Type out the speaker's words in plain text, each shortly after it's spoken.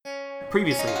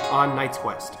Previously on Knight's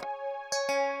Quest.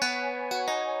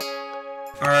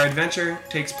 Our adventure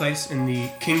takes place in the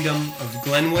kingdom of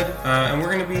Glenwood, and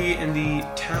we're going to be in the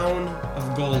town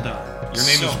of Goldon. Your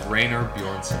name is Rainer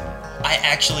Bjornsson. I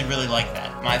actually really like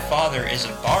that. My father is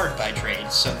a bard by trade,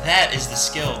 so that is the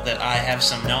skill that I have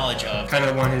some knowledge of. Kind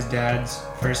of want his dad's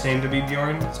first name to be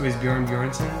Bjorn, so he's Bjorn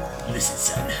Bjornsson. Listen,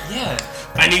 son. Yeah.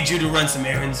 I need you to run some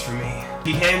errands for me.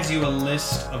 He hands you a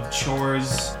list of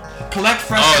chores. Collect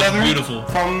fresh leather beautiful.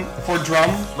 for drum,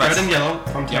 red and yellow,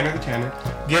 from Tanner the Tanner.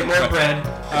 Get more bread.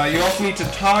 You also need to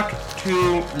talk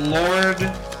to Lord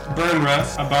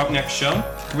Burnruth about next show.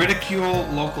 Ridicule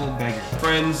local beggar.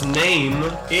 Friend's name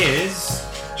is...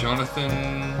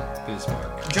 Jonathan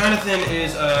Bismarck. Jonathan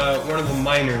is one of the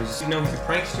miners. You know he's a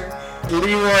prankster?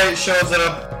 Leroy shows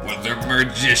up. With the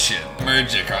magician.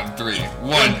 Magic on 3.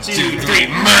 1, 2, 3,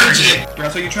 magic!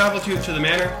 So you travel to the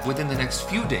manor. Within the next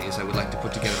few days, I would like to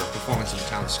put together a performance in the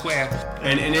town square.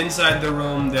 And inside the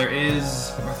room, there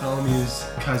is Bartholomew's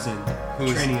cousin,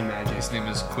 who's training in magic. His name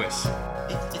is Quiz.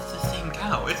 It's the same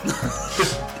cow.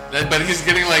 But he's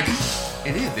getting like...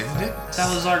 It is, isn't it?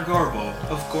 Salazar Gorbo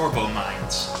of Gorbo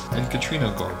Mines. And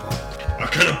Katrina Gorbo. I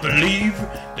cannot believe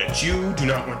that you do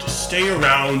not want to stay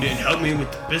around and help me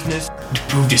with the business. To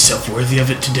prove yourself worthy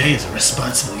of it today as a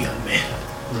responsible young man,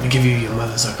 I'm going to give you your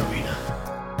mother's ocarina.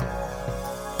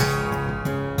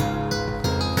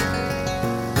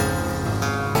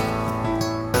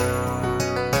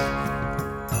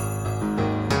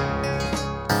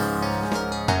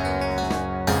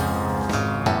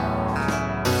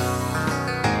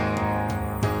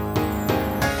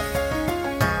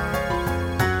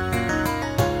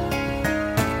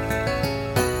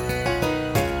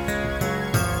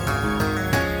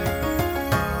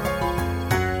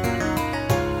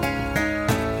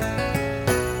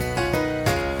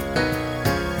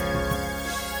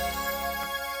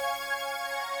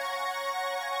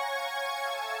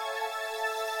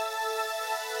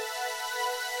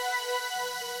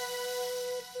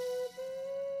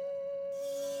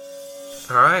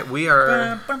 All right, we are.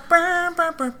 I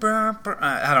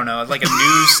don't know, like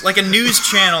a news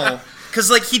channel. Cause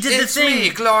like he did the thing. Me,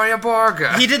 Gloria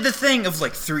Borga. He did the thing of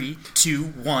like 3, 2,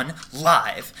 1,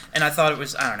 live, and I thought it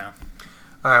was I don't know.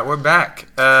 All right, we're back.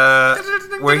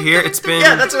 We're here. It's been.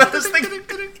 Yeah, that's what I was thinking.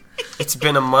 It's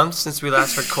been a month since we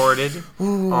last recorded.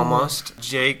 Almost.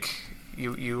 Jake,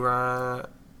 you were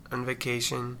on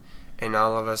vacation, and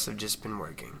all of us have just been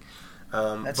working.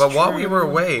 But while we were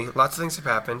away, lots of things have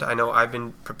happened. I know I've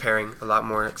been preparing a lot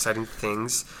more exciting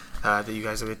things that you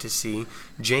guys will get to see.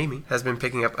 Jamie has been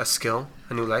picking up a skill,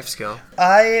 a new life skill.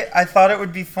 I thought it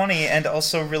would be funny and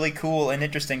also really cool and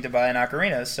interesting to buy an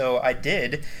ocarina, so I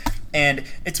did. And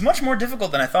it's much more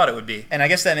difficult than I thought it would be. And I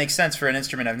guess that makes sense for an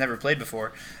instrument I've never played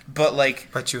before. But like...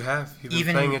 But you have. You've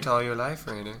been playing it all your life,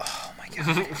 Rainer. Oh my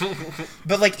god.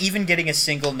 But like even getting a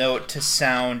single note to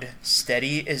sound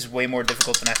steady is way more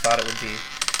difficult than I thought it would be.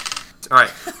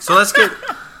 Alright, so let's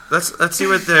see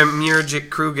what the Mirjik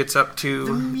crew gets up to.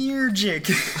 The Mirjik.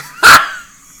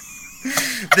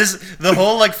 The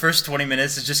whole like first 20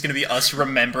 minutes is just going to be us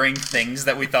remembering things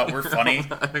that we thought were funny.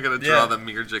 I'm going to draw the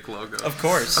Mirjik logo. Of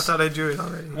course. I thought I drew it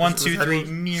already. 1, 2, 3,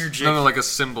 Mirjik. No, like a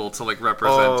symbol to like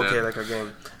represent okay, it. like our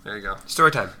game. There you go. Story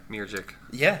time. Mirjik.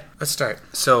 Yeah. Let's start.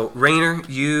 So, Rainer,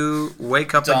 you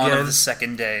wake up Dawn again. of the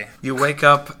second day. You wake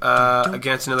up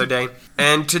against another day.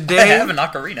 And I today... have an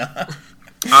ocarina.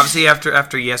 Obviously,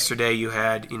 after yesterday, you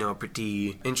had, a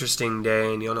pretty interesting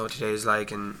day, and you'll know what today is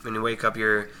like. And when you wake up,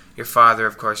 your father,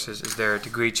 of course, is there to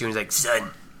greet you, and he's like, son.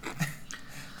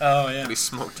 Oh, yeah. We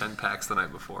smoked 10 packs the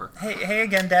night before. Hey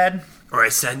again, Dad. All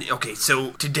right, son. Okay,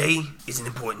 so today is an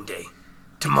important day.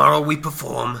 Tomorrow we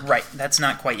perform. Right, that's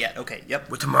not quite yet. Okay, yep.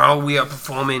 Well, tomorrow we are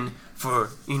performing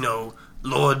for,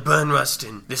 Lord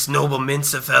Burnrustin, this noble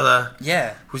Mincer fella.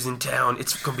 Yeah. Who's in town.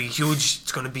 It's going to be huge.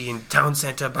 It's going to be in town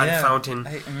center by the fountain.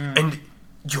 And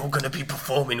you're going to be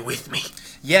performing with me.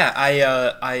 Yeah,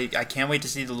 I can't wait to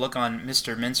see the look on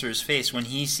Mr. Mincer's face when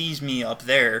he sees me up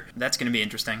there. That's going to be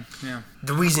interesting. Yeah.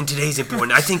 The reason today's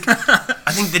important, I think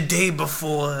the day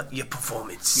before your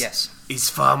performance is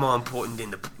far more important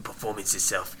than the performance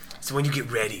itself. So when you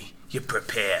get ready, you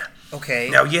prepare.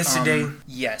 Okay. Now, yesterday...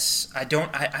 yes. I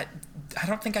don't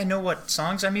think I know what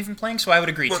songs I'm even playing, so I would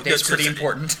agree. Today's pretty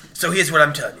important. So here's what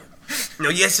I'm telling you.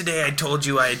 Yesterday I told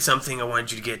you I had something I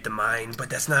wanted you to get the mind, but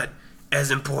that's not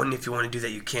as important. If you want to do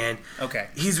that, you can. Okay.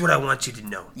 Here's what I want you to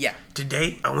know. Yeah.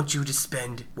 Today, I want you to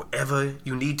spend whatever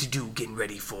you need to do getting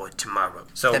ready for tomorrow.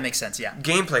 So That makes sense, yeah.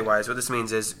 gameplay-wise, what this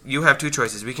means is you have two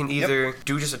choices. We can either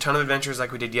do just a ton of adventures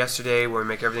like we did yesterday, where we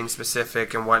make everything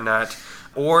specific and whatnot,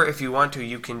 or if you want to,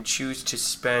 you can choose to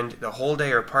spend the whole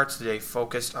day or parts of the day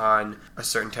focused on a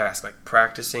certain task, like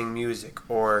practicing music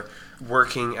or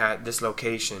working at this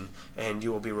location, and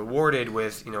you will be rewarded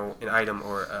with, an item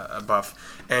or a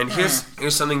buff. And here's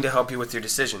something to help you with your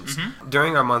decisions.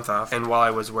 During our month off, and while I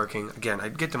was working, again, I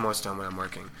get the most done when I'm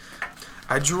working,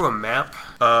 I drew a map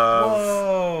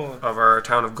of our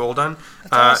town of Goldon.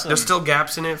 That's awesome. There's still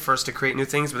gaps in it for us to create new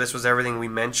things, but this was everything we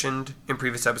mentioned in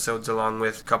previous episodes, along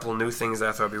with a couple new things that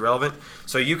I thought would be relevant.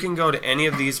 So you can go to any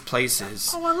of these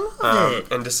places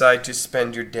and decide to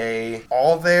spend your day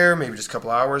all there, maybe just a couple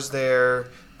hours there.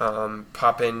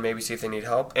 Pop in, maybe see if they need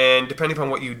help, and depending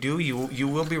upon what you do, you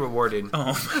will be rewarded.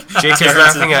 Oh, Jake is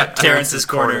laughing at Terrence's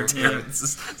corner. Yeah.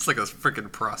 It's like a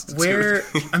freaking prostitute. Where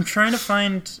I'm trying to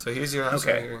find. So here's your house.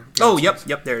 Okay. Right here. Oh,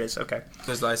 yep, there it is. Okay.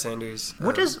 There's Lysanders.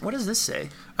 What does this say?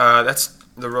 That's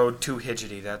the road to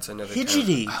Hidgety. That's another town.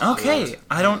 Hidgety. Okay.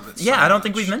 I don't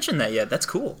think we've mentioned that yet. That's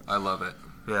cool. I love it.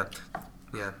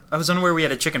 Yeah. I was unaware we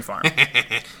had a chicken farm.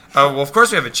 Well, of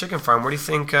course we have a chicken farm. Where do you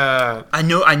think? I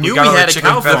knew we got all had the a chicken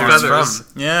cow feathers farm.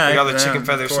 from. Yeah, we got all the chicken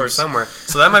feathers from somewhere.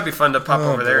 So that might be fun to pop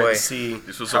over there boy. and see.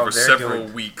 This was how over they're several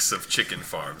doing. weeks of chicken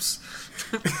farms.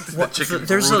 The What? chicken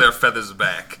There's grew a- their feathers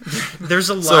back. There's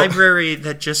a library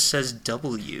that just says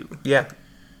W, Yeah.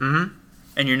 and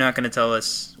you're not going to tell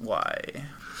us why.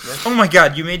 Yeah. Oh my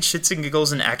God! You made Shits and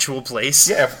Giggles an actual place.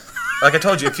 Yeah. Like I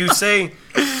told you, if you say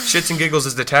Shits and Giggles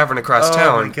is the tavern across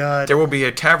town, my God. there will be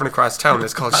a tavern across town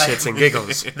that's called Shits and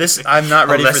Giggles. I'm not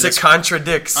ready Unless for this. it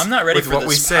contradicts I'm not ready with for what this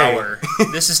we say. power.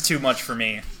 This is too much for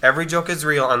me. Every joke is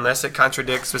real unless it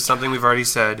contradicts with something we've already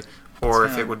said, or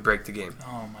if it would break the game.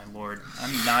 Oh my Lord!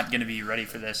 I'm not going to be ready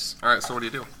for this. All right, so what do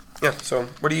you do? Yeah, so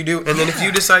what do you do? And then if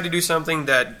you decide to do something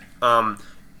that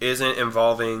isn't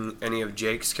involving any of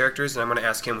Jake's characters, then I'm going to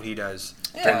ask him what he does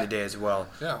during the day as well.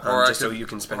 Yeah, so you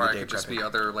can spend the day could just prepping. be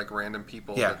other like random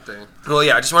people. Yeah. That they... Well,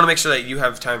 yeah, I just want to make sure that you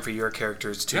have time for your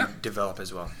characters to develop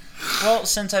as well. Well,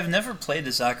 since I've never played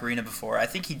this Ocarina before, I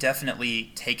think he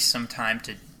definitely takes some time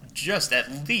to just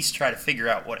at least try to figure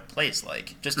out what it plays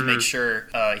like, just to make sure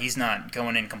he's not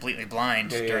going in completely blind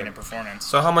during a performance.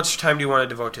 So how much time do you want to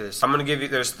devote to this? I'm going to give you,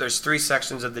 there's 3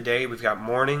 sections of the day. We've got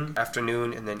morning,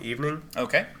 afternoon, and then evening.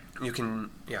 Okay. You can,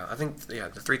 the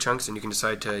 3 chunks, and you can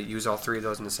decide to use all 3 of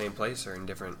those in the same place or in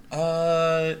different.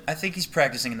 I think he's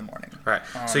practicing in the morning. Right.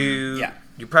 So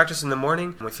you practice in the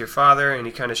morning with your father, and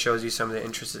he kind of shows you some of the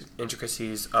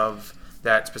intricacies of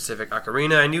that specific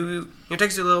ocarina. And it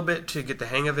takes you a little bit to get the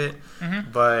hang of it,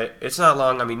 but it's not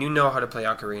long. I mean, you know how to play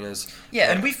ocarinas.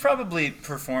 Yeah, and we've probably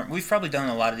done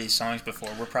a lot of these songs before.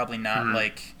 We're probably not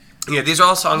like... Yeah, these are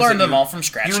all songs. Learned them all from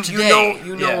scratch today.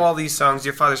 You know Yeah. all these songs.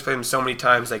 Your father's played them so many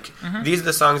times. Like these are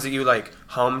the songs that you like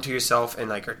hum to yourself and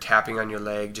like are tapping on your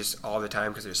leg just all the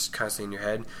time because they're just constantly in your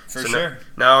head. For sure.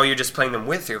 Now you're just playing them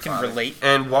with your Can father. relate.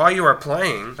 And while you are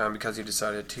playing, because you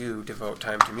decided to devote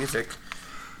time to music,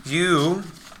 you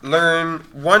learn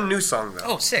one new song though.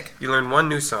 Oh, sick. You learn one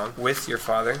new song with your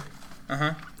father.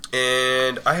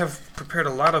 And I have prepared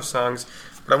a lot of songs.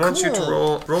 But I want you to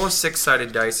roll a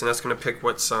 6-sided dice, and that's going to pick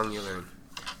what song you learn.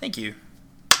 Thank you.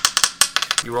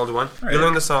 You rolled a 1. Right. You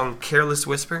learned the song "Careless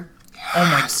Whisper." Oh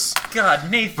my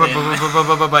God, Nathan. But you want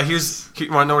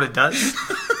to know what it does?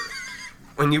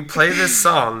 When you play this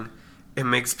song, it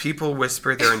makes people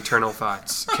whisper their internal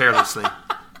thoughts carelessly.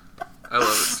 I love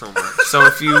it so much. So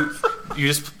if you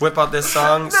just whip out this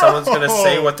song, someone's going to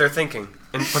say what they're thinking,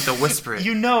 but they'll whisper it.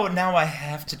 You know, now I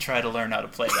have to try to learn how to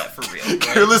play that for real. Right?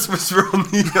 Careless Whisper on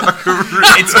the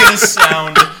ocarina. It's gonna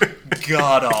sound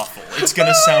god awful. It's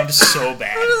gonna sound so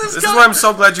bad. This is why I'm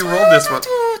so glad you rolled this one.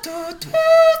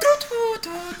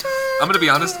 I'm gonna be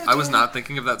honest. I was not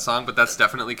thinking of that song, but that's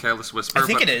definitely "Careless Whisper." I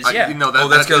think but it is, yeah.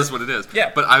 that's that is what it is.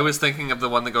 Yeah. But I was thinking of the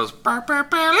one that goes,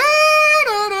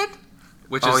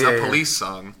 which is a police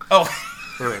song. Oh,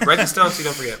 Anyway, write this down so you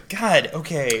don't forget. God.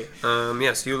 Okay.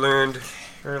 Yes, you learned.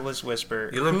 Careless Whisper.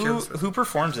 You learned Careless Whisper. Who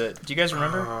performs it? Do you guys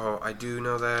remember? Oh, I do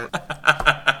know that.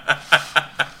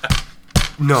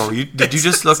 No, did you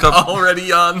just look up?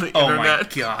 Already on the Oh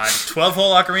internet. my God.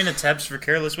 12-hole ocarina tabs for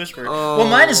Careless Whisper. Well,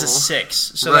 mine is a 6,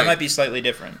 so Right. that might be slightly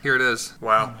different. Here it is.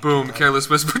 Wow. Boom. Careless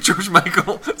Whisper. George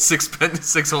Michael.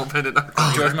 6-hole pendant.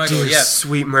 George Michael, Dear yeah.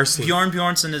 sweet mercy. Bjorn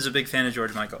Bjornsson is a big fan of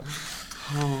George Michael.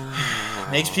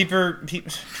 Makes people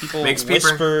Makes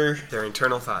whisper their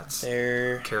internal thoughts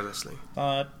their carelessly.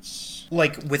 thoughts,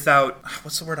 like without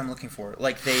what's the word I'm looking for?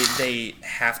 Like they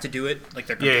have to do it. Like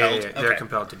they're compelled. Yeah. They're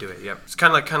compelled to do it. Yep. It's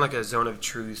kind of like a zone of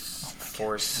truth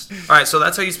force. All right, so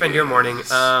that's how you spend your morning.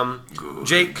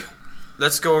 Jake,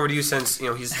 let's go over to you since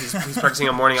he's practicing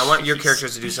on morning. I want your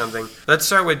characters to do something. Let's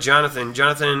start with Jonathan.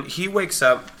 Jonathan, he wakes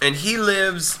up and he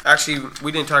lives. Actually,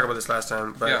 we didn't talk about this last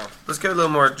time, but let's get a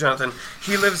little more. Jonathan,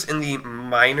 he lives in the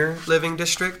miner living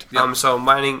district. Yeah. So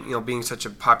mining, being such a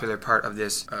popular part of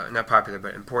this, not popular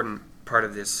but important part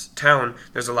of this town,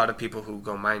 there's a lot of people who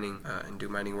go mining and do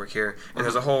mining work here, and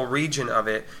there's a whole region of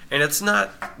it, and it's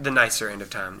not the nicer end of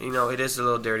town. It is a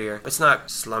little dirtier. It's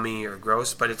not slummy or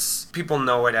gross, but it's, people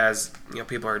know it as,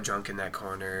 people are drunk in that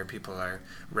corner, people are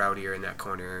rowdier in that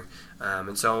corner,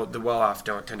 and so the well-off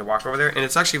don't tend to walk over there, and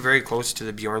it's actually very close to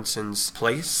the Bjornson's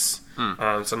place.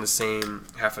 It's on the same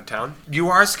half of town. You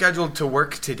are scheduled to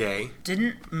work today.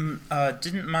 Didn't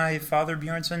my father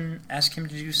Bjornson ask him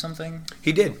to do something?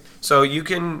 He did. So you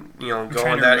can, go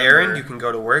on that errand. You can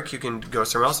go to work. You can go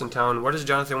somewhere else in town. What does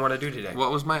Jonathan want to do today?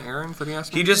 What was my errand that he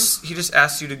asked me? He just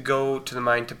asked you to go to the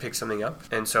mine to pick something up,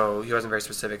 and so he wasn't very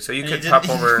specific. So you could pop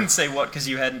over. You didn't say what because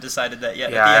you hadn't decided that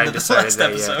yet. Yeah, at the end of the last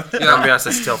episode. Yeah, I'll be honest,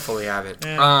 I still fully have it.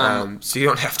 So you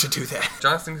don't have to do that.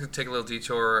 Jonathan could take a little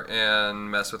detour and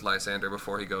mess with Lysander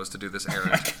before he goes to do this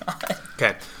errand. Oh my God.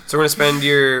 Okay, so we're gonna spend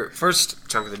your first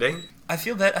chunk of the day. I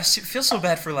feel so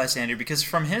bad for Lysander because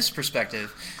from his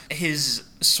perspective, his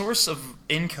source of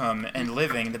income and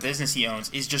living, the business he owns,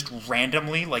 is just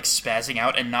randomly spazzing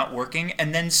out and not working,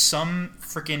 and then some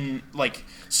freaking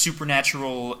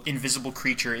supernatural invisible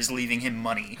creature is leaving him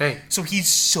money. Hey. So he's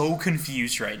so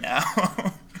confused right now.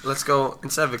 Let's go,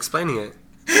 instead of explaining it,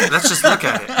 let's just look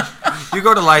at it. You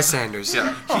go to Lysander's.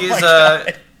 Yeah. He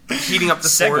is heating up the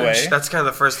forge. That's kind of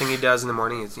the first thing he does in the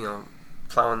morning is,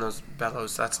 plowing those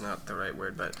bellows. That's not the right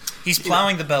word, but he's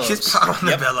plowing the bellows. He's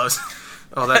plowing the bellows.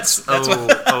 Oh,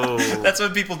 that's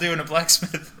what people do in a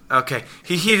blacksmith. Okay,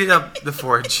 he heated up the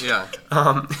forge. Yeah.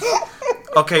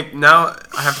 Okay, now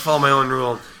I have to follow my own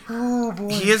rule. Oh boy.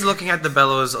 He is looking at the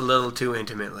bellows a little too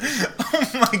intimately. Oh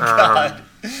my God.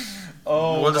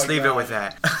 We'll just leave it with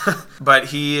that. But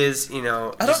he is, just getting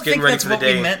ready for the day. I don't think that's what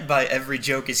we meant by every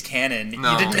joke is canon.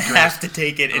 No, you didn't have to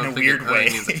take it in a weird way.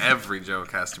 It means every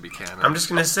joke has to be canon. I'm just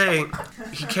going to say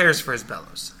he cares for his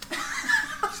bellows.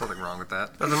 There's nothing wrong with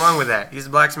that. Nothing wrong with that. He's a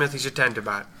blacksmith. He should tend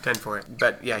for it.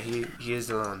 But yeah, he is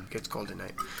alone. Gets cold at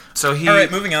night. So all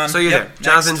right, moving on. So you're there.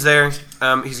 Jonathan's there.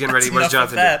 He's getting ready. What does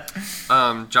Jonathan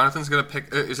do? Jonathan's going to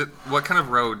pick... what kind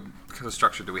of road...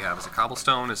 structure do we have? Is it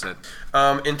cobblestone? Is it...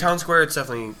 in Town Square, it's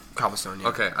definitely cobblestone, yeah.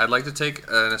 Okay, I'd like to take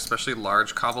an especially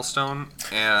large cobblestone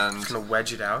and... Just gonna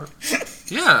wedge it out?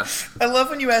 Yeah. I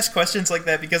love when you ask questions like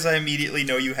that because I immediately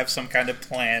know you have some kind of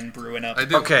plan brewing up. I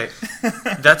do. Okay.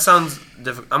 That sounds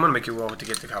difficult. I'm gonna make you roll to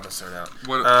get the cobblestone out.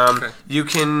 Okay. You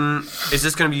can... Is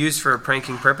this gonna be used for a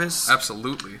pranking purpose?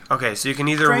 Absolutely. Okay, so you can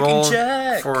either roll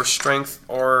for strength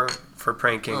or for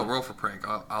pranking. Oh, roll for prank.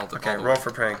 I'll do Okay, roll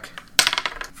for prank.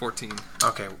 14.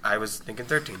 Okay, I was thinking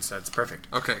 13, so that's perfect.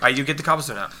 Okay. You get the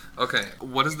cobblestone out. Okay,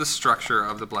 what is the structure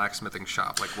of the blacksmithing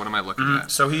shop? What am I looking at?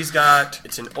 So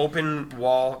it's an open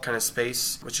wall kind of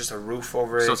space with just a roof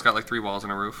over it. So it's got 3 walls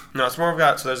and a roof? No, it's more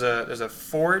so there's a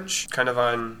forge kind of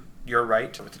on your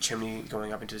right with the chimney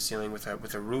going up into the ceiling with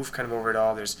a roof kind of over it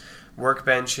all. There's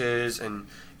workbenches and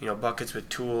buckets with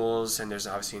tools, and there's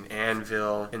obviously an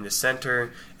anvil in the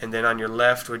center, and then on your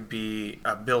left would be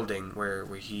a building where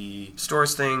he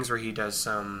stores things, where he does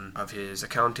some of his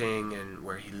accounting, and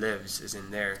where he lives is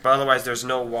in there. But otherwise there's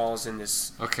no walls in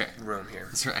this room here.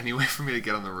 Is there any way for me to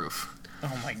get on the roof?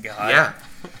 Oh my God. Yeah.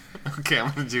 Okay,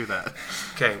 I'm going to do that.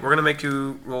 Okay, we're going to make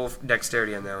you roll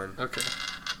dexterity on that one. Okay.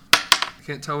 I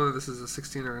can't tell whether this is a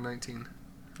 16 or a 19.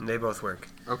 They both work.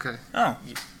 Okay. Oh.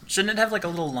 Shouldn't it have a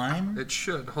little line? It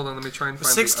should. Hold on, let me try and find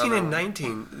 16 and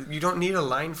 19, you don't need a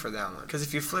line for that one. Because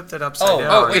if you flip it upside down...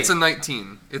 Oh, it's a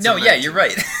 19. Yeah, you're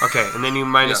right. Okay, and then you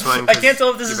minus 1. I can't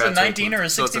tell if this is a 19 or a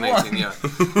 61. So it's an 18,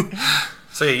 yeah.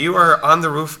 So yeah, you are on the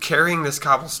roof carrying this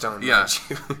cobblestone. Yeah.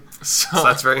 So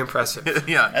that's very impressive.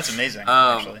 Yeah. That's amazing,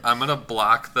 actually. I'm going to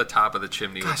block the top of the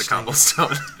chimney with the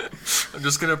cobblestone. I'm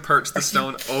just going to perch the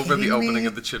stone over the opening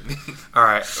of the chimney. All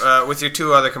right. With your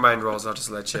 2 other combined rolls, I'll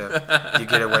just let you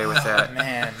get away with that.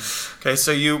 Man. Okay,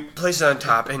 so you place it on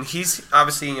top, and he's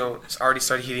obviously, already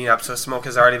started heating up, so smoke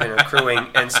has already been accruing,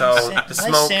 and so the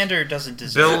smoke Lysander doesn't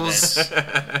deserve this.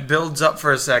 builds up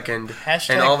for a second, #,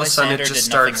 and all of a sudden it just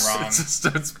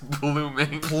starts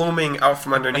pluming out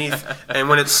from underneath. And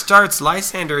when it starts,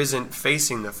 Lysander isn't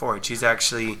facing the forge. He's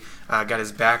actually got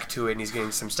his back to it, and he's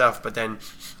getting some stuff. But then,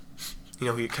 he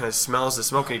kind of smells the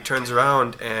smoke, and he turns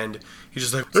around, and he's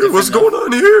just like, "Hey, what's going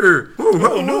on here?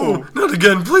 Oh no, not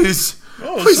again, please.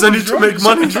 Please, I need to make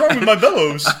money." Something's wrong with my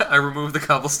bellows. I removed the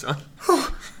cobblestone.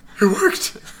 Oh, it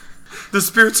worked. The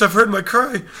spirits have heard my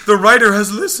cry. The writer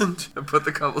has listened. And put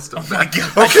the cobblestone back.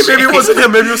 Okay, maybe it wasn't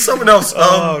him. Maybe it was someone else.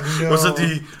 No. Was it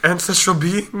the ancestral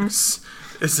beings?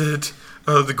 Is it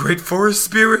the great forest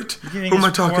spirit? Who am I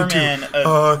talking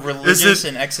to? Religious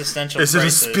and existential Is it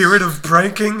a spirit of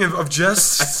pranking, of I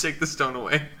jest? take the stone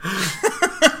away.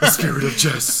 A spirit of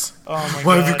jest. Oh my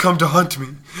Why God. have you come to hunt me?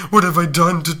 What have I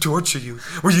done to torture you?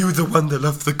 Were you the one that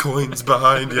left the coins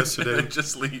behind yesterday?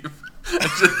 Just leave.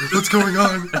 What's going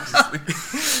on?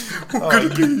 Who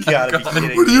could it be? Gotta be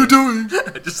kidding What are me. you doing?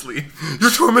 I just leave. You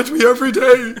torment me every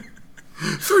day.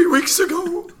 3 weeks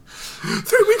ago.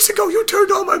 3 weeks ago, you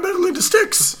turned all my metal into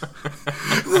sticks.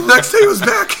 The next day it was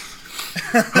back.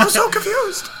 I was so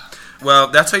confused. Well,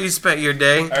 that's how you spent your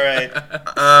day. All right.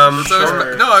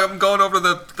 So no, I'm going over to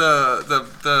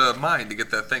the mine to get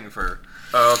that thing for.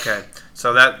 Oh, okay.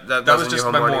 So that was just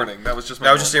my morning. That was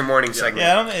just your morning segment.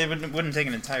 Yeah, it wouldn't take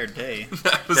an entire day.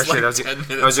 That was Actually, like that 10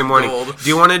 minutes. was your morning. Gold. Do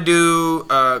you want to do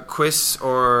Quiz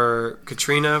or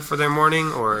Katrina for their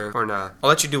morning, or not? I'll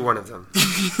let you do one of them.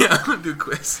 Yeah, I'm gonna do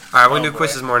quiz. All right, we're gonna do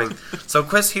Quiz this morning. So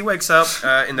Quiz, he wakes up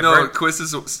in the No,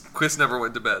 quiz never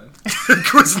went to bed.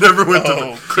 Quiz never went to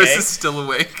Oh, Quiz okay. is still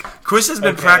awake. Quiz has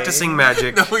been Okay. practicing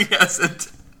magic. No, he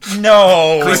hasn't.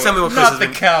 No. Please tell me what Chris not has the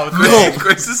been- couch. No.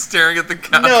 Quiz is staring at the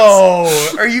couch.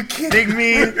 No. Are you kidding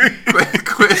me?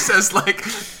 Quiz has like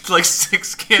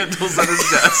 6 candles on his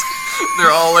desk.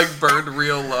 They're all like burned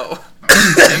real low.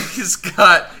 And he's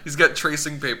got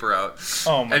tracing paper out.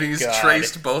 Oh my And he's God.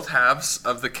 traced both halves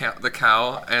of the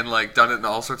cow and like done it in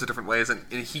all sorts of different ways, and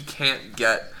he can't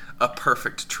get a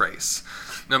perfect trace.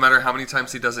 No matter how many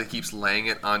times he does it, he keeps laying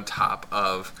it on top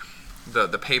of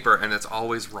the paper, and it's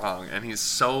always wrong, and he's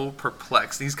so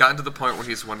perplexed. He's gotten to the point where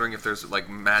he's wondering if there's like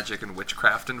magic and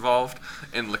witchcraft involved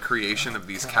in the creation of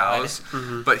these cows.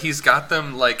 But he's got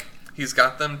them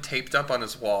taped up on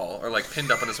his wall, or like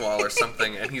pinned up on his wall or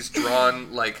something, and he's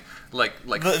drawn like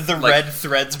The red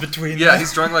threads between yeah, them.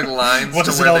 he's drawing like lines What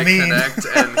to does it where all they mean? connect,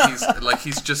 and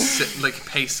he's just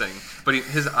pacing, but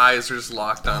his eyes are just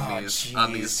locked on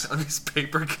these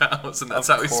paper cows, and that's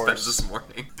Of how he spends course. this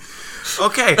morning.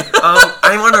 Okay,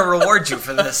 I want to reward you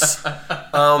for this.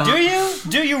 Do you?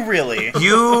 Do you really?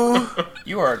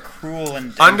 You are a cruel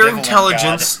and Under ambivalent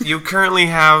intelligence, God. you currently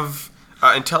have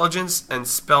intelligence and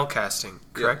spell casting,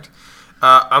 correct?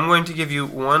 I'm going to give you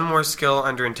one more skill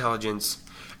under intelligence,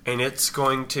 and it's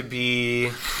going to be,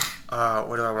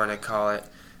 what do I want to call it?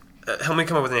 Help me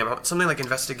come up with a name. Something like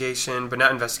investigation, but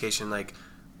not investigation, like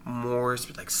more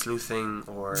like sleuthing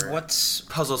or What's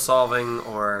puzzle solving,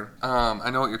 or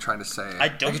I know what you're trying to say. I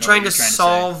don't like know you're trying what to you're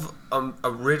solve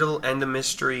a riddle and a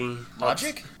mystery.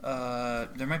 logic.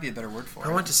 There might be a better word for I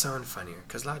it. want to sound funnier,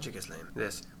 because logic is lame.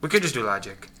 We could just do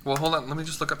logic. Well, hold on. Let me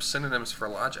just look up synonyms for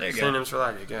There logic. you go. Synonyms for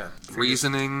logic, yeah.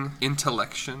 Reasoning,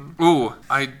 intellection. Ooh,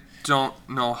 I don't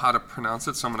know how to pronounce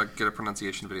it, so I'm gonna get a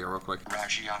pronunciation video real quick.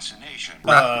 Ratiocination.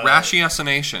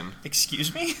 Ratiocination.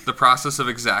 Excuse me? The process of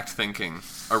exact thinking,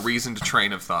 a reasoned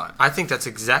train of thought. I think that's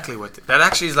exactly what... that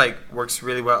actually is like works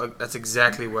really well. That's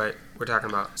exactly what we're talking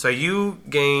about. So you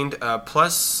gained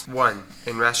 +1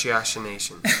 in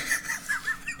ratiocination.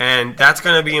 And that's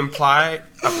going to be applied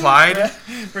whenever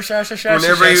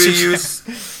you use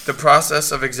the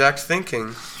process of exact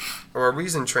thinking or a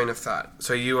reasoned train of thought.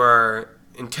 So you are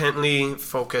intently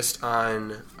focused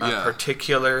on a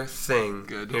particular thing.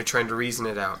 Good. And you're trying to reason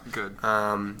it out. Good.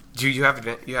 Do you have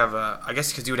I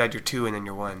guess because you would add your 2 and then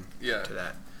your 1 Yeah. to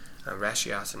that.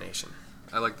 Ratiocination.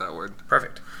 I like that word.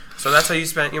 Perfect. So that's how you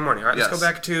spent your morning. All right, let's Yes. go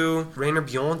back to Rainer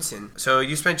Bjornsson. So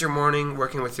you spent your morning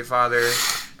working with your father,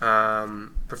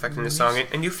 perfecting the song,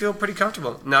 and you feel pretty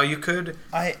comfortable. Now you could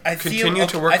I continue feel,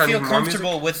 to work I on feel more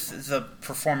comfortable with the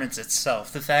performance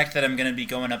itself. The fact that I'm going to be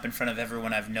going up in front of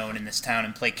everyone I've known in this town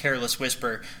and play Careless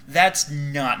Whisper, that's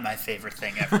not my favorite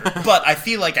thing ever. But I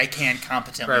feel like I can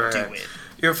competently Right. do it.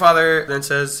 Your father then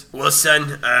says, "Well,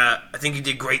 son, I think you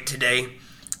did great today.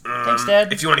 Thanks,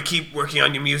 Dad. If you want to keep working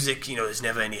on your music, there's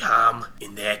never any harm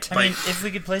in that. I mean, if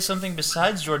we could play something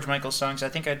besides George Michael songs, I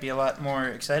think I'd be a lot more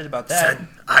excited about that. son,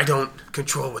 I don't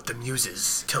control what the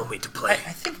muses tell me to play.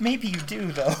 I think maybe you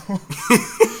do, though.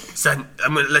 Son,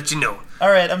 I'm going to let you know. All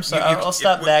right, I'm sorry. You- I'll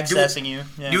stop you- backsassing you.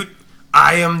 Yeah.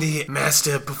 I am the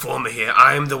master performer here.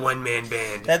 I am the one-man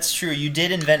band. That's true. You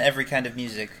did invent every kind of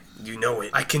music. You know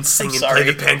it. I can sing I'm and sorry.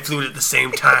 play the pan flute at the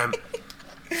same time.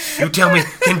 You tell me,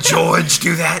 can George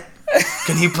do that?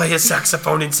 Can he play his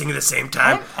saxophone and sing at the same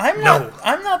time? I'm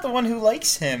not the one who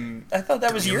likes him. I thought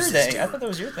that was your muses thing. do. I thought that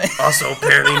was your thing. Also,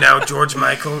 apparently now George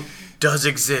Michael does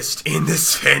exist in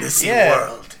this fantasy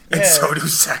world. And so do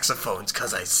saxophones,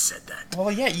 because I said that.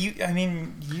 Well, yeah,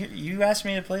 you asked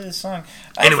me to play this song.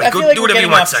 Anyway, I go feel like do we're whatever you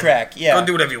getting want, off son. track. Yeah. Go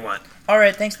do whatever you want. All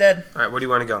right, thanks, Dad. All right, where do you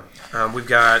want to go? We've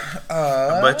got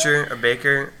a butcher, a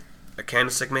baker, a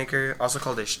candlestick maker, also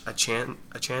called a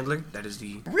chandler. That is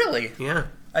the... Really? Yeah.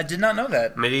 I did not know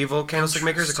that. Medieval candlestick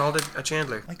makers are called a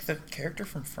chandler. Like the character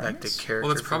from Friends? Like the character.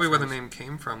 Well, that's probably from where the Friends. name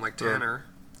came from, like Tanner.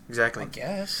 Yeah, exactly. I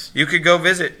guess. You could go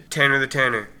visit Tanner the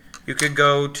Tanner. You could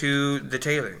go to the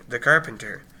tailor, the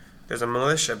carpenter. There's a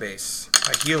militia base,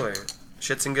 a healer,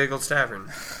 Shits and Giggles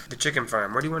Tavern, the chicken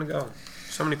farm. Where do you want to go?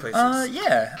 So many places.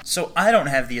 Yeah. So I don't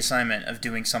have the assignment of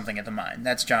doing something at the mine.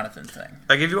 That's Jonathan's thing.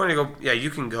 Like, if you want to go, yeah, you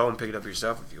can go and pick it up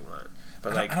yourself if you want.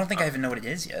 But I don't think I even know what it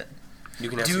is yet. You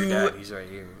can ask your dad. He's right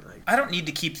here. Like, I don't need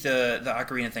to keep the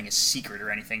ocarina thing a secret or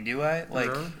anything, do I?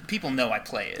 Like, people know I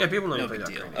play it. Yeah, people know no you play big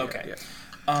the deal. ocarina. Okay.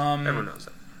 Yeah. Everyone knows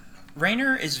that.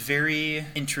 Rainer is very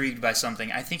intrigued by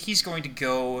something. I think he's going to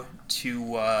go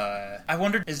to... I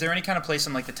wondered, is there any kind of place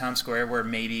in like the town square where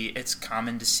maybe it's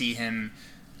common to see him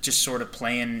just sort of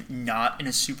playing not in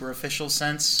a super official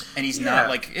sense, and he's not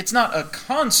like... It's not a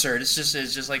concert, it's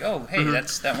just like, oh, hey,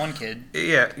 that's that one kid.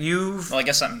 Yeah, you've... Well, I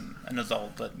guess I'm an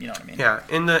adult, but you know what I mean. Yeah,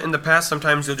 in the past,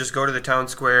 sometimes you'll just go to the town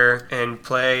square and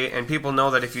play, and people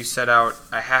know that if you set out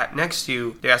a hat next to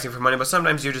you, they're asking for money, but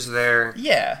sometimes you're just there,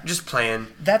 just playing.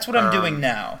 That's what I'm doing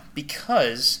now,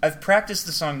 because I've practiced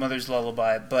the song Mother's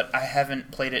Lullaby, but I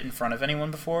haven't played it in front of anyone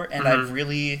before, and I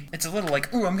really... It's a little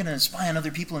like, ooh, I'm going to spy on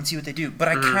other people and see what they do, but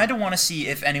I kind of want to see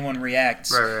if anyone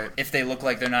reacts, if they look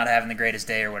like they're not having the greatest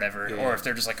day or whatever, or if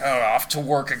they're just like, oh, off to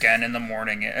work again in the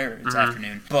morning, or it's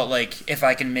afternoon. But, like, if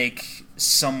I can make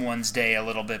someone's day a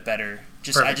little bit better.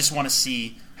 I just want to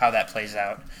see how that plays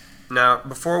out. Now,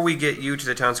 before we get you to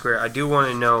the town square, I do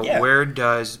want to know where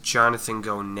does Jonathan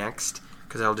go next?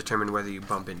 Because that'll determine whether you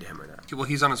bump into him or not. Well,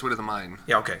 he's on his way to the mine.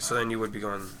 Yeah, okay, so then you would be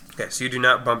going... Okay, so you do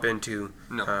not bump into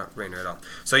Rainer at all.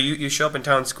 So you show up in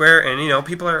town square, and, you know,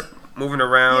 people are moving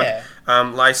around. Yeah.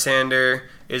 Lysander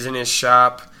is in his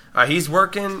shop. He's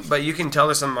working, but you can tell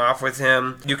there's something off with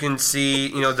him. You can see,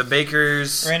 you know, the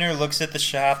bakers... Rainer looks at the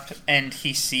shop, and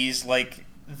he sees, like,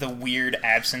 the weird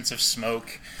absence of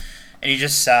smoke, and he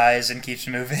just sighs and keeps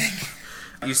moving.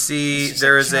 You see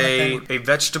there is a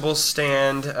vegetable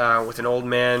stand with an old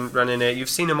man running it. You've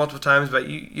seen him multiple times, but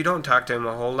you don't talk to him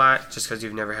a whole lot just because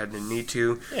you've never had the need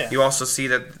to. Yeah. You also see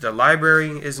that the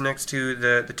library is next to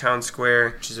the town square,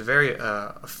 which is a very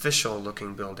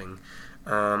official-looking building.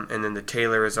 And then the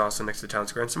tailor is also next to the town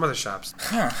square and some other shops.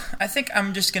 I think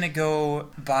I'm just going to go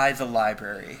by the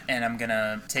library, and I'm going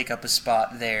to take up a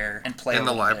spot there and play in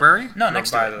the library? No,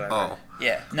 next to it. The library. Oh.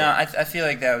 Yeah. No, I feel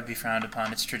like that would be frowned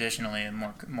upon. It's traditionally a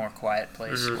more quiet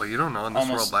place. Well, you don't know. In this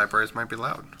world, libraries might be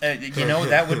loud. You know,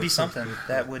 that would be something.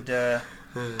 That would...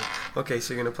 Okay,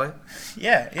 so you're going to play?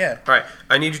 Yeah. All right.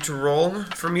 I need you to roll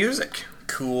for music.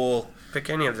 Cool. Pick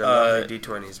any of the lovely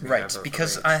D20s. Right,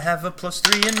 because I have a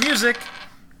 +3 in music.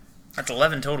 That's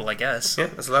 11 total, I guess. Yeah,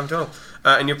 that's 11 total.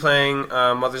 And you're playing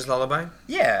Mother's Lullaby?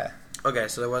 Yeah. Okay,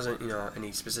 so there wasn't,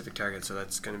 any specific target, so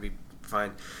that's going to be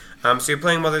fine. So you're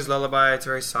playing Mother's Lullaby. It's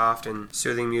very soft and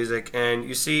soothing music. And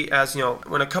you see, as,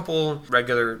 when a couple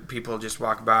regular people just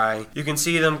walk by, you can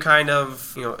see them kind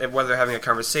of, whether they're having a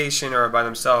conversation or by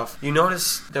themselves. You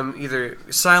notice them either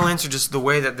silence or just the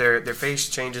way that their face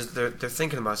changes. They're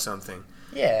thinking about something.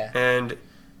 Yeah. And,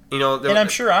 and I'm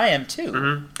sure I am, too.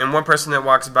 Mm-hmm. And one person that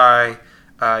walks by,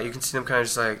 you can see them kind of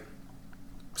just like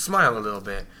smile a little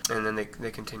bit, and then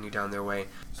they continue down their way.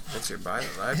 Once you're by the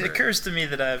library, it occurs to me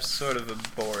that I have sort of a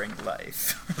boring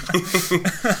life.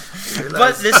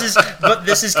 but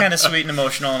this is kind of sweet and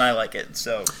emotional, and I like it.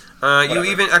 So you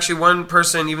even actually one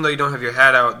person, even though you don't have your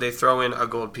hat out, they throw in a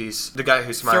gold piece. The guy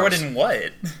who smiles. Throw it in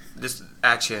what? Just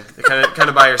at you, kind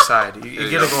of by your side. You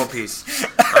get a gold piece.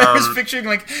 I was picturing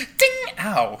like, ding,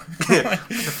 ow. What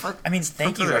the fuck? I mean,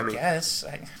 thank you, I guess.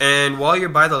 And while you're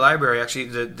by the library, actually,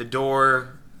 the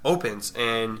door opens,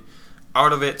 and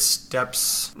out of it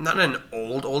steps not an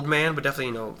old man, but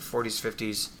definitely 40s,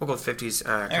 50s. We'll go 50s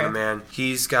kind of man.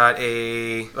 He's got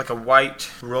a white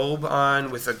robe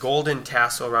on with a golden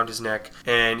tassel around his neck,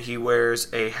 and he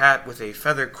wears a hat with a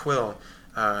feather quill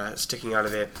sticking out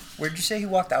of it. Where'd you say he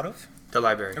walked out of? The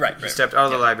library. Right. He stepped out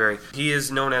of the library. He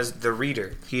is known as the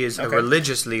Reader. He is a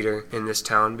religious leader in this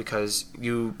town because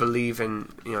you believe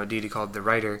in a deity called the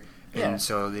Writer. And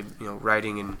so the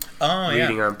writing and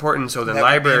reading are important. So the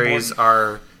libraries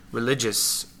are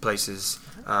religious places,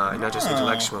 and not just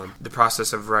intellectual. The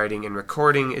process of writing and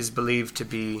recording is believed to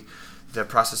be the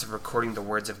process of recording the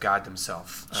words of God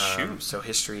themselves. So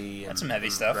history and, some heavy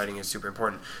stuff. Writing is super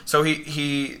important. So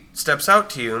he steps out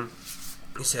to you.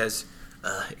 He says,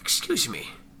 "Excuse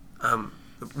me,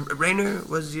 Rainer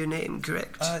was your name,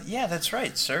 correct? Yeah, that's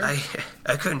right, sir.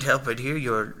 I couldn't help but hear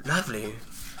your lovely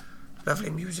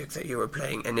music that you were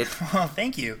playing, and it Well,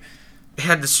 thank you.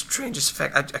 had the strangest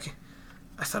effect.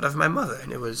 I thought of my mother,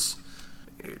 and it was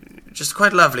just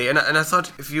quite lovely. And I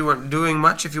thought if you weren't doing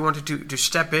much, if you wanted to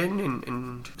step in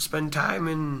and spend time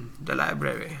in the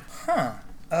library. Huh.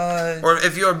 Or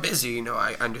if you're busy,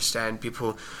 I understand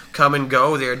people come and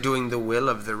go. They're doing the will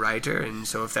of the writer, and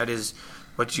so if that is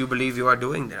what you believe you are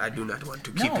doing, then I do not want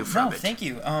to keep you from it. No, thank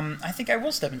you. I think I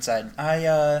will step inside.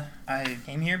 I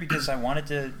came here because I wanted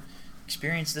to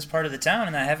experience this part of the town,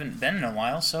 and I haven't been in a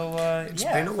while, so, It's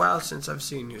been a while since I've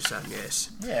seen you, son, yes.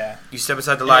 Yeah. You step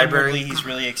inside the library. He's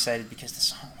really excited because the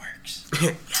song works.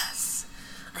 Yes,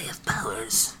 I have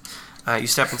powers. You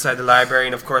step inside the library,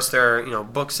 and of course there are,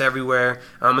 books everywhere,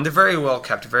 and they're very well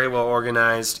kept, very well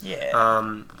organized.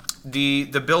 Yeah.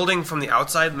 The building from the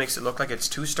outside makes it look like it's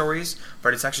 2 stories,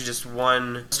 but it's actually just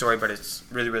 1 story, but it's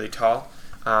really, really tall.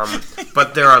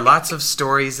 But there are lots of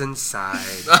stories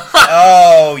inside.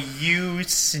 Oh, you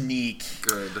sneak.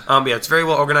 Good. Yeah, it's very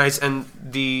well organized, and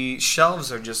the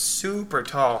shelves are just super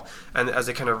tall. And as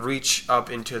they kind of reach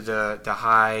up into the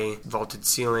high vaulted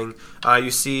ceiling, you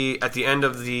see at the end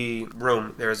of the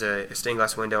room there's a stained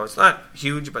glass window. It's not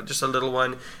huge, but just a little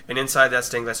one. And inside that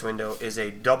stained glass window is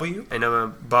a W, and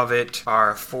above it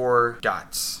are 4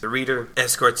 dots. The reader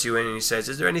escorts you in, and he says,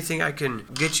 "Is there anything I can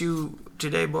get you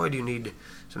today, boy? Do you need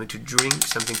something to drink,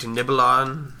 something to nibble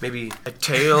on, maybe a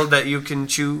tale that you can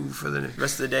chew for the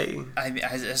rest of the day?"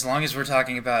 As long as we're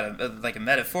talking about a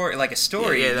metaphor, like a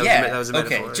story. Yeah, that was a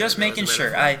metaphor. Okay, just making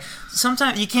sure.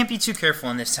 Sometimes you can't be too careful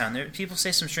in this town. People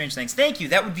say some strange things. Thank you.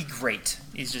 That would be great.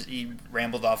 He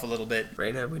rambled off a little bit.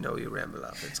 Right now, we know you ramble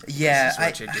off. This Yeah, is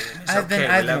what you're doing. It's I've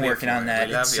okay. been working on that.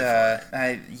 We love you for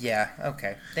it. Yeah.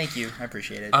 Okay. Thank you. I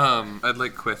appreciate it. I'd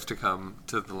like Quith to come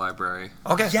to the library.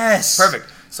 Okay. Yes. Perfect.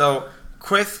 So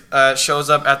Quith shows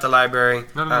up at the library.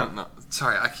 No.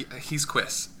 Sorry, he's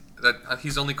Quith.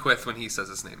 He's only Quith when he says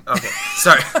his name. Okay.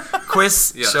 Sorry.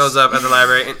 Quith Yes. shows up at the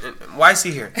library. And why is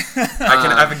he here?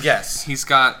 I have a guess. He's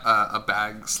got a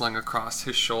bag slung across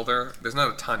his shoulder. There's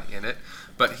not a ton in it,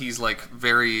 but he's like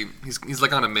he's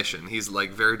like on a mission. He's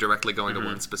like very directly going to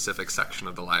one specific section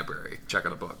of the librry, check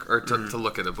out a book or to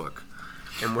look at a book.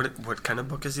 And what kind of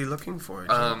book is he looking for?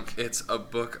 It's a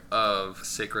book of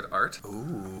sacred art.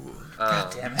 Ooh.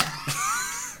 God damn it.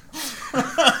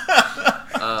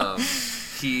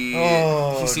 He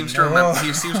seems no.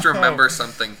 to remember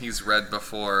something he's read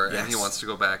before, and he Yes. wants to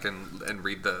go back and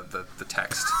read the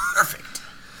text. Perfect.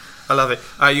 I love it.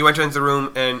 You enter into the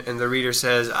room, and the reader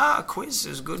says, Quiz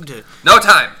is good to... No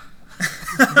time.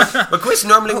 But Quiz,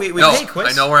 normally we No, pay Quiz.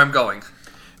 I know where I'm going.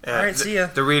 All right, see ya.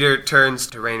 The reader turns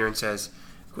to Rainer and says,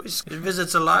 Quiz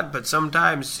visits a lot, but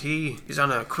sometimes he's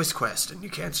on a quiz quest, and you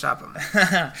can't stop him.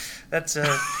 That's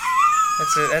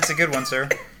a good one, sir.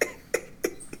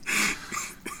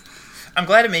 I'm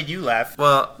glad it made you laugh.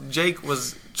 Well, Jake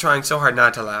was trying so hard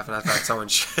not to laugh, and I thought someone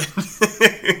should.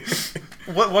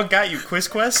 What got you? Quiz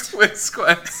Quest? Quiz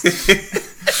quest.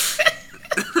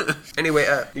 Anyway,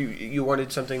 you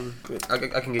wanted something? I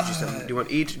can get you something. Do you want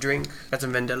to eat, drink? Got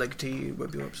some Vandelic tea?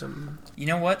 Whip you up some? You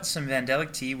know what? Some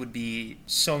Vandelic tea would be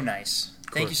so nice.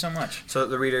 Thank you so much. So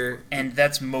the reader... And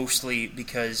that's mostly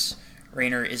because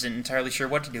Rainer isn't entirely sure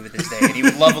what to do with his day, and he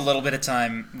would love a little bit of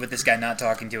time with this guy not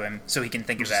talking to him, so he can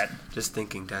think of that. Just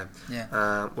thinking time.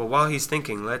 Yeah. Well, while he's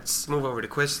thinking, let's move over to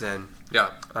Quiz then. Yeah.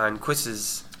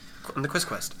 On the Quiz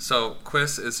Quest. So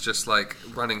Quiz is just like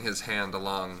running his hand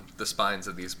along the spines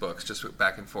of these books, just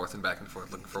back and forth,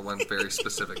 looking for one very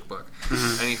specific book.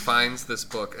 And he finds this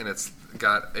book, and it's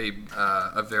got a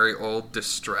very old,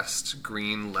 distressed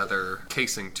green leather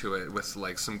casing to it with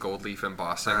like some gold leaf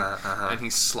embossing. And he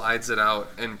slides it out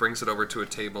and brings it over to a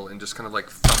table and just kind of like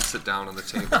thumps it down on the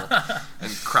table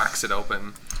and cracks it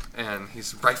open. And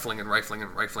he's rifling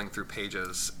through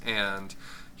pages, and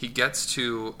he gets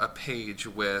to a page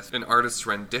with an artist's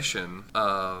rendition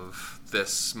of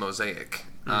this mosaic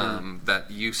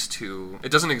that used to...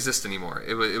 It doesn't exist anymore.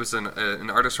 It was an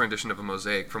artist's rendition of a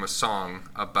mosaic from a song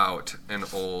about an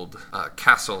old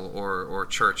castle or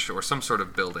church or some sort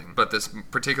of building. But this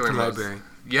particular... library.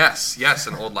 Yes,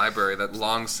 an old library that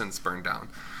long since burned down.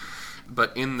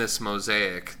 But in this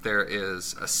mosaic, there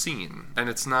is a scene, and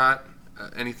it's not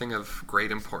anything of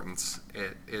great importance.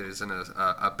 It is in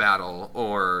a battle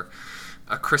or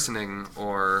a christening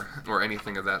or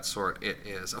anything of that sort. It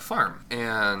is a farm.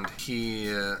 And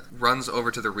he runs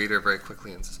over to the reader very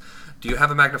quickly and says, "Do you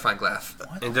have a magnifying glass?"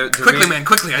 And quickly, man,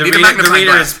 quickly! I need a magnifying glass. The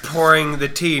reader is pouring the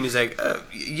tea, and he's like,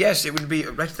 "Yes, it would be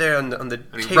right there on the and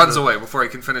he table." runs away before he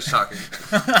can finish talking.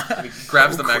 And he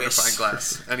grabs the magnifying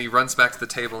glass, and he runs back to the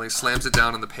table, and he slams it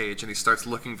down on the page, and he starts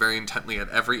looking very intently at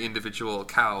every individual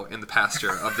cow in the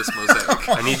pasture of this mosaic.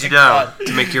 I need you now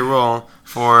to make your roll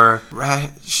for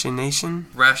ratiocination.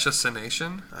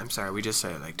 Ratiocination? I'm sorry, we just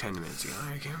said it like 10 minutes ago.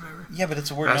 I can't remember. Yeah, but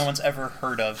it's a word no one's ever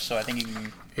heard of, so I think you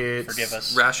can forgive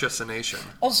us. Ratiocination.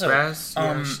 Also,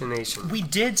 ratiocination. We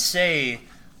did say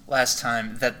last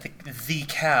time that the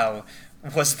cow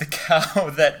was the cow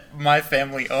that my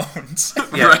family owns.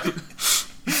 Yeah. Right.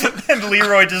 And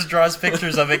Leroy just draws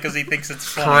pictures of it because he thinks it's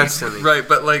funny. Constantly. Right,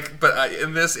 but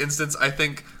in this instance, I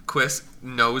think Quiz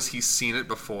knows he's seen it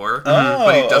before, Oh,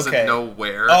 but he doesn't okay. know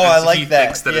where. Oh, I and like he that.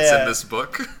 thinks that it's in this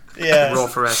book. Yeah. Roll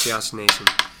for ratiocination.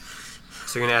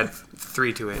 So you're going to add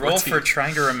 3 to it. Roll for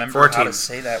trying to remember 14. how to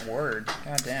say that word.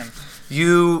 God damn.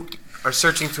 You are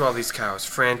searching through all these cows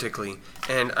frantically,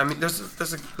 and I mean, there's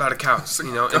a lot of cows,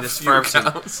 in this farm scene.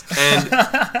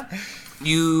 And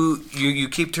you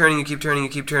keep turning,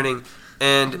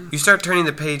 and you start turning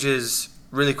the pages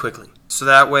really quickly. So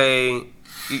that way,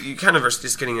 you kind of are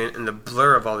just getting in the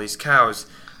blur of all these cows,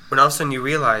 when all of a sudden you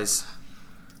realize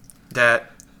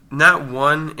that not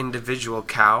one individual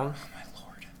cow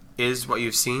is what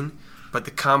you've seen, but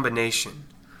the combination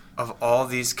of all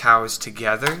these cows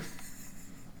together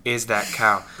is that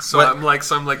cow. So I'm like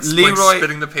Leroy,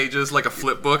 spitting the pages like a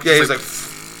flip book. Yeah, he's like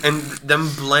and them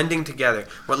blending together.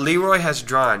 What Leroy has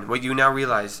drawn, what you now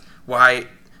realize why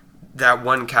that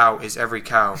one cow is every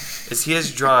cow, is he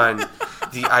has drawn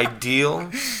the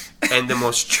ideal and the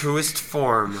most truest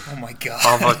form Oh my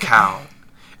God. of a cow.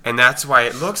 And that's why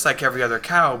it looks like every other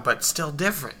cow, but still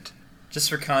different. Just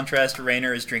for contrast,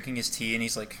 Rainer is drinking his tea and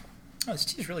he's like, "Oh, this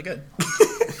tea is really good."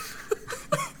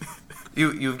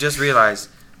 You've just realized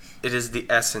it is the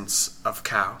essence of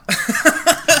cow.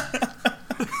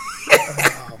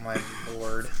 Oh my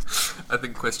lord. I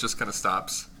think Quiz just kind of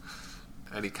stops,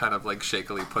 and he kind of like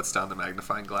shakily puts down the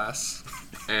magnifying glass,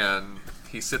 and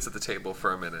he sits at the table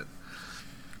for a minute,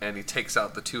 and he takes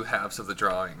out the 2 halves of the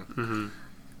drawing,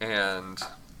 and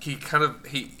he kind of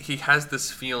he has this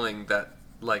feeling that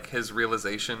like his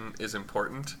realization is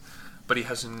important, but he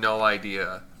has no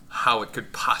idea how it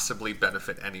could possibly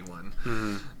benefit anyone.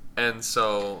 And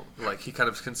so, like, he kind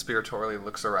of conspiratorially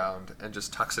looks around and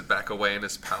just tucks it back away in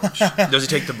his pouch. Does he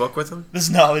take the book with him? This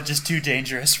knowledge is too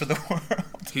dangerous for the world.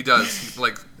 He does.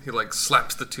 He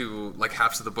slaps the 2 like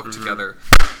halves of the book together,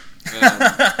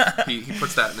 and he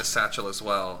puts that in his satchel as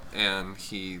well, and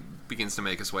he begins to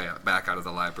make his way back out of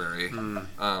the library.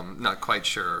 Not quite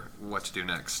sure what to do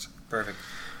next. Perfect.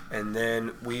 And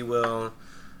then we'll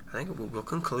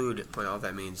conclude what all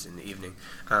that means in the evening.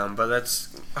 But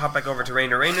let's hop back over to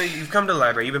Rainer. Rainer, you've come to the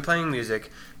library. You've been playing music.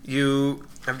 You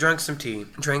have drank some tea.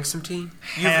 Drank some tea?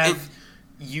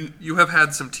 You have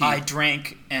had some tea. I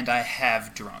drank and I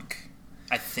have drunk,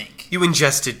 I think. You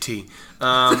ingested tea.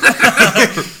 And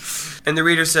the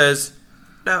reader says,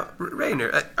 "Now,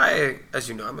 Rainer, I, as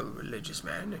you know, I'm a religious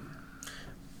man. And,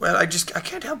 well, I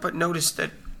can't help but notice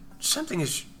that something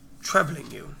is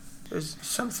troubling you. There's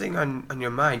something on your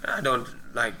mind. I don't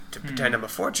like to pretend I'm a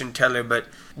fortune teller, but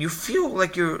you feel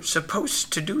like you're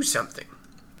supposed to do something,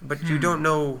 but you don't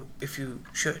know if you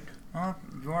should." Well,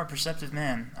 you are a perceptive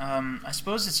man. I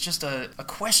suppose it's just a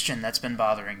question that's been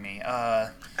bothering me.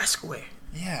 Ask away.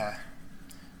 Yeah.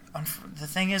 The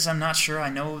thing is, I'm not sure I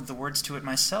know the words to it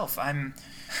myself.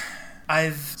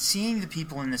 I've seen the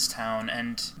people in this town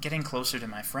and getting closer to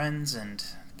my friends and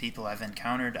people I've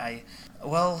encountered. I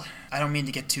don't mean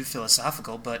to get too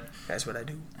philosophical, but That's what I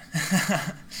do.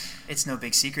 it's no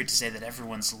big secret to say that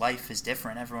everyone's life is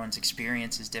different, everyone's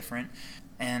experience is different,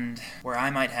 and where I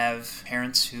might have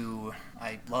parents who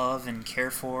I love and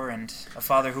care for, and a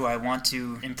father who I want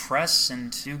to impress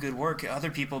and do good work,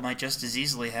 other people might just as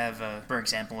easily have, for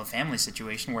example, a family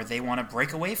situation where they want to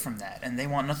break away from that, and they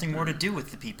want nothing more to do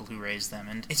with the people who raised them,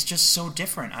 and it's just so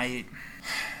different. I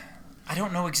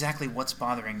don't know exactly what's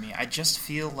bothering me. I just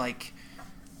feel like...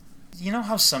 You know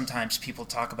how sometimes people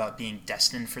talk about being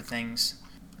destined for things?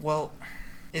 Well,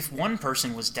 if one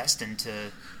person was destined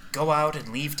to go out and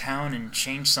leave town and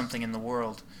change something in the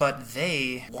world, but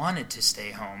they wanted to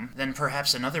stay home, then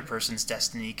perhaps another person's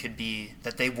destiny could be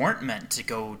that they weren't meant to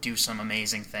go do some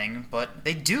amazing thing, but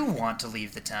they do want to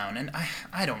leave the town. And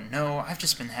I don't know. I've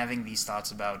just been having these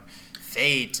thoughts about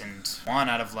fate and want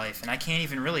out of life, and I can't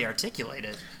even really articulate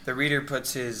it. The reader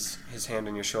puts his hand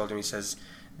on your shoulder and he says,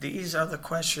 These are the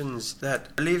questions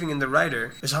that believing in the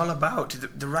writer is all about.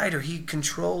 The writer, he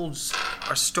controls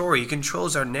our story. He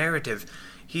controls our narrative.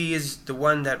 He is the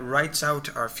one that writes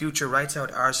out our future, writes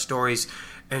out our stories.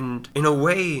 And in a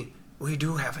way, we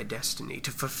do have a destiny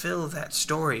to fulfill that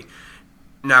story.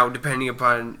 Now, depending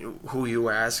upon who you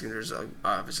ask, there's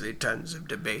obviously tons of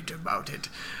debate about it.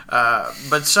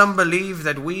 But some believe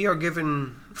that we are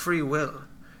given free will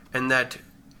and that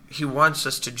he wants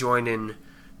us to join in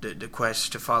the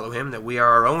quest to follow him, that we are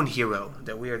our own hero,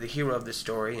 that we are the hero of the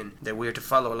story, and that we are to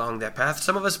follow along that path.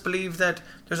 Some of us believe that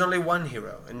there's only one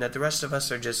hero, and that the rest of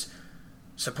us are just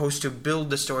supposed to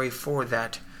build the story for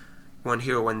that one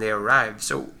hero when they arrive.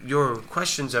 So your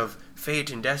questions of fate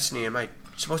and destiny, am I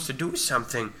supposed to do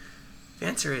something? The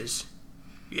answer is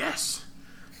yes.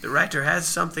 The writer has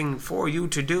something for you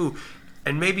to do,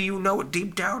 and maybe you know it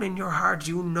deep down in your heart.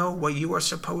 You know what you are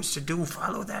supposed to do.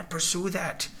 Follow that, pursue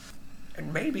that.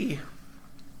 And maybe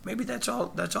that's all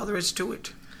there is to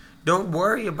it. Don't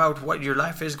worry about what your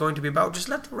life is going to be about. Just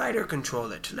let the writer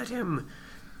control it. Let him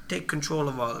take control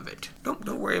of all of it. Don't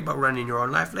worry about running your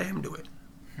own life. Let him do it.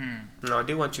 No, I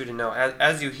do want you to know,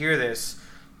 as you hear this,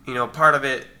 part of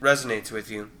it resonates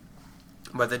with you,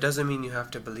 but that doesn't mean you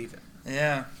have to believe it.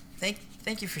 Yeah.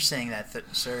 Thank you for saying that,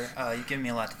 sir. You've given me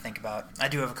a lot to think about. I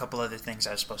do have a couple other things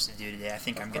I was supposed to do today. I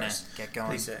think I'm going to get going.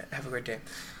 Please, have a great day.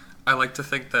 I like to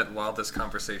think that while this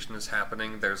conversation is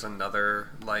happening, there's another,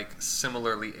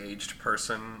 similarly aged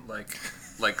person,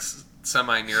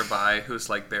 semi nearby who's,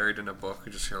 buried in a book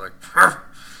who just hear,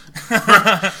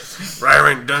 Ryder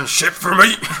ain't done shit for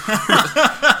me.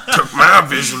 Took my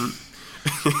vision.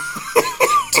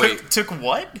 Wait. Took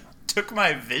what? Took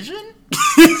my vision?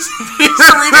 He's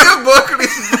reading a book.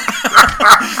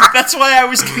 That's why I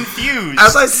was confused.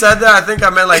 As I said that, I think I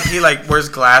meant he wears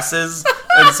glasses,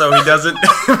 and so he doesn't.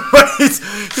 But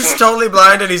he's totally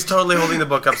blind, and he's totally holding the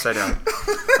book upside down.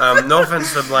 No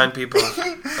offense to blind people.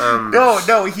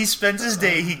 No. He spends his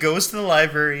day. He goes to the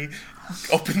library,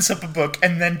 opens up a book,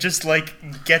 and then just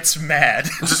gets mad.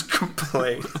 Just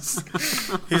complains.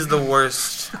 He's the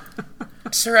worst.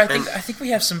 Sir, I think we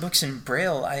have some books in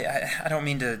Braille. I don't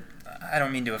mean to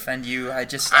offend you. I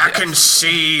can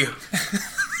see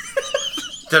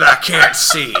that I can't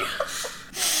see.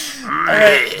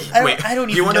 I don't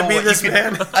even you want to know be what this you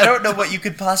man? could, I don't know what you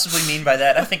could possibly mean by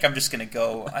that. I think I'm just gonna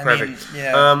go. Perfect. Mean,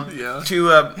 yeah.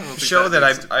 To show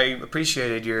that I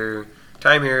appreciated your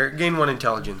time here, gain 1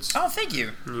 intelligence. Oh, thank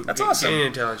you. That's awesome. Gain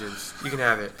intelligence. You can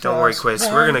have it. Don't worry, Quiz.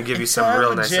 We're gonna give you something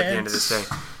real nice at the end of this day.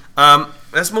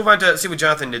 Let's move on to see what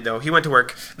Jonathan did, though. He went to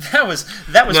work. That was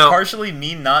partially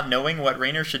me not knowing what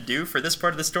Rainer should do for this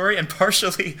part of the story, and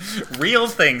partially real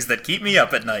things that keep me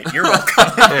up at night. You're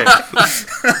welcome.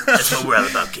 That's what we're all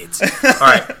about, kids. All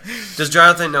right. Does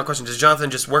Jonathan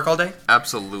just work all day?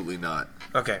 Absolutely not.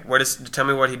 Okay. Tell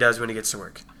me what he does when he gets to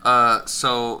work. Or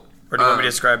do you want me to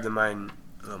describe the mine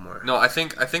a little more? No, I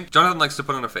think Jonathan likes to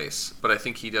put on a face, but I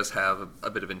think he does have a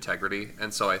bit of integrity,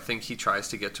 and so I think he tries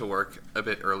to get to work a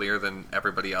bit earlier than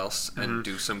everybody else and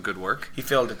do some good work. He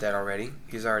failed at that already.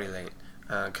 He's already late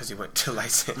because he went to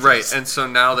license. Right, and so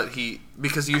now that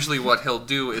because usually what he'll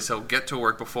do is he'll get to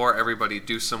work before everybody,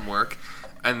 do some work,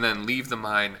 and then leave the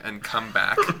mine and come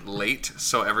back late,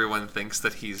 so everyone thinks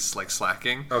that he's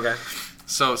slacking. Okay.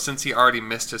 So since he already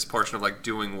missed his portion of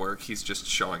doing work, he's just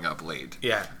showing up late.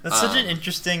 Yeah. That's such an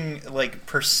interesting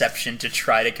perception to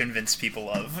try to convince people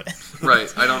of. Right.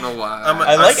 I don't know why.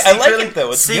 I like it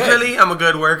though. It's secretly, good. I'm a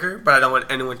good worker, but I don't want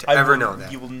anyone to ever know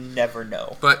that. You will never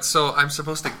know. But so I'm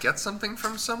supposed to get something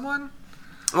from someone?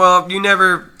 Well, you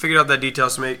never figured out that detail,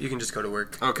 so maybe you can just go to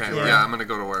work. Okay. Yeah, I'm gonna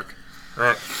go to work. All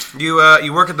right.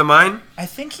 You work at the mine? I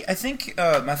think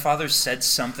my father said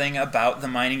something about the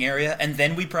mining area, and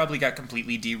then we probably got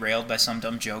completely derailed by some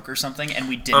dumb joke or something, and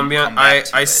we didn't come back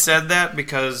to I it. said that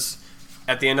because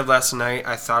at the end of last night,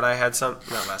 I thought I had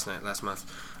last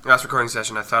month, last recording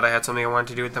session, I thought I had something I wanted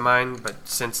to do at the mine, but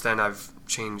since then I've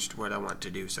changed what I want to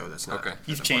do, so that's not... Okay.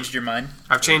 You've changed your mind?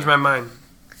 I've changed my mind.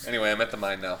 Anyway, I'm at the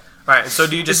mine now. All right, so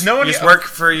do you just work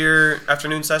for your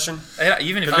afternoon session? Yeah,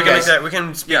 even if we can make that, we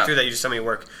can speak through that. You just tell me you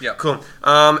work. Yeah. Cool.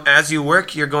 As you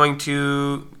work, you're going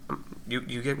to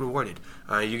you get rewarded.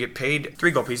 You get paid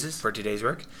 3 gold pieces for today's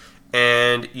work,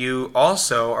 and you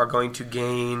also are going to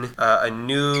gain a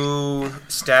new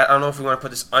stat. I don't know if we want to put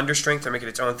this under strength or make it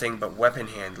its own thing, but weapon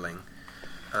handling.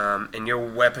 And your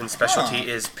weapon specialty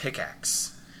is pickaxe.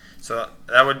 So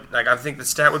that would I think the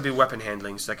stat would be weapon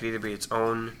handling, so that could either be its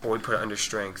own or we put it under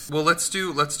strength. Well, let's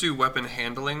do weapon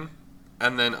handling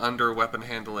and then under weapon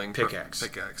handling, Pickaxe.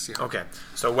 Pickaxe, yeah. Okay,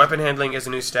 so weapon handling is a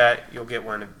new stat. You'll get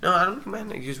one. No, I don't might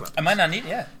not use weapons. I might not need.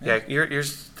 Yeah. Yeah, your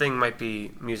thing might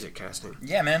be music casting.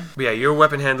 Yeah, man. But yeah, your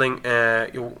weapon handling.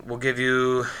 We'll give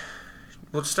you.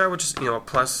 We'll start with just a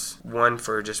 +1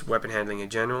 for just weapon handling in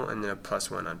general, and then a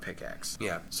 +1 on pickaxe.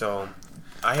 Yeah. So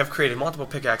I have created multiple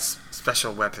pickaxe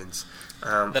special weapons.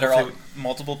 That are all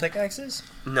multiple pickaxes?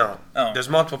 No. Oh. There's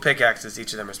multiple pickaxes.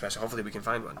 Each of them are special. Hopefully we can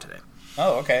find one today.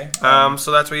 Oh, okay.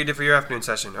 So that's what you did for your afternoon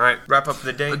session. All right, wrap up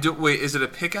the day. Wait, is it a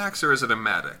pickaxe or is it a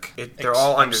mattock? They're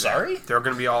all under sorry? that. They're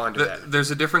going to be all under that. There's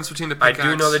a difference between a I pickaxe.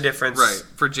 do know the difference. Right.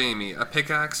 For Jamie, a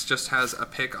pickaxe just has a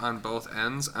pick on both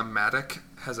ends. A mattock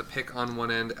has a pick on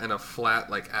one end and a flat,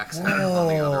 axe head on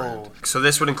the other end. So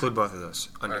this would include both of those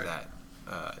under Right.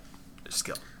 that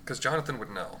skill. Because Jonathan would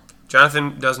know.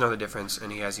 Jonathan does know the difference,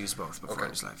 and he has used both before in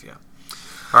his life, yeah.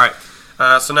 All right.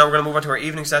 So now we're going to move on to our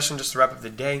evening session just to wrap up the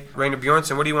day. Rainer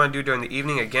Bjornsson, what do you want to do during the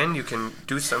evening? Again, you can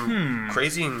do some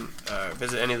crazy and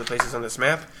visit any of the places on this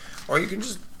map, or you can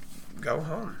just go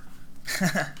home.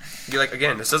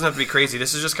 Again, this doesn't have to be crazy.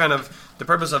 This is just kind of, the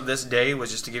purpose of this day was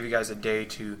just to give you guys a day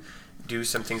to do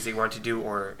some things that you want to do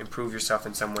or improve yourself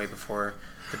in some way before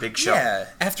the big show. Yeah,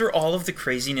 after all of the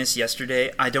craziness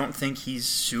yesterday, I don't think he's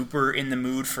super in the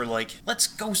mood for let's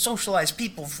go socialize,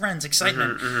 people, friends,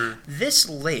 excitement. This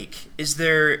lake, is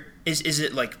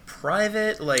it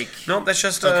private? Nope, that's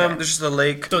just Okay. there's just a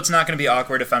lake. So it's not going to be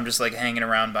awkward if I'm just hanging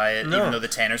around by it, No. even though the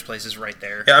tanner's place is right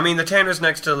there. Yeah, I mean the tanner's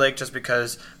next to the lake just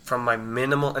because, from my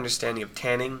minimal understanding of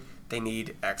tanning, they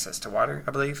need access to water,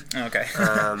 I believe. Okay.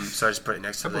 So I just put it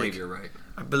next to I the lake. believe you're right.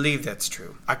 I believe that's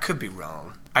true. I could be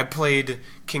wrong. I played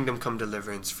Kingdom Come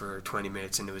Deliverance for 20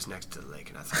 minutes and it was next to the lake,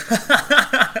 and I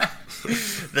thought.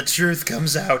 The truth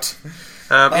comes out.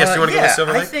 Yes, you want to go to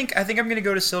Silver Lake? I think I'm going to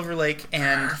go to Silver Lake,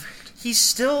 and he's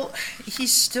still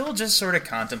just sort of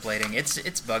contemplating. It's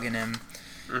bugging him,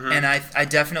 and I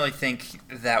definitely think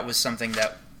that was something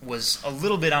that was a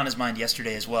little bit on his mind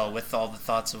yesterday as well, with all the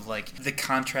thoughts of the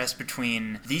contrast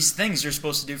between these things you're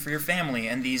supposed to do for your family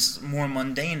and these more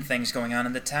mundane things going on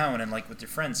in the town and with your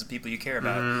friends, the people you care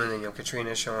about. And then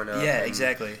Katrina showing up. Yeah, and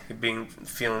exactly.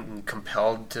 feeling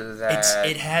compelled to that.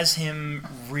 It has him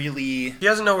really. He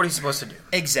doesn't know what he's supposed to do.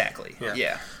 Exactly.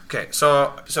 Yeah. Okay,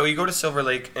 so you go to Silver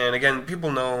Lake, and again,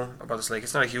 people know about this lake.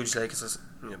 It's not a huge lake; it's just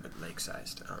but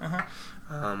lake-sized.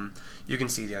 You can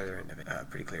see the other end of it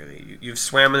pretty clearly. You've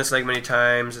swam in this lake many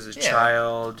times as a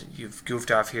child. You've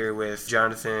goofed off here with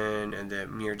Jonathan and the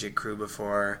Mirror Jig crew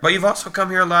before, but you've also come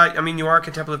here a lot. I mean, you are a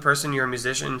contemplative person. You're a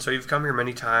musician, so you've come here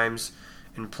many times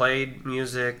and played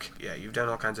music. Yeah, you've done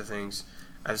all kinds of things.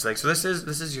 I was so this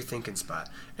is your thinking spot.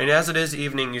 And as it is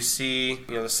evening, you see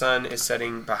the sun is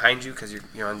setting behind you because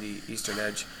you're on the eastern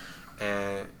edge,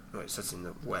 and it sets in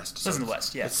the west. It sets in the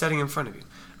west, yeah. It's setting in front of you,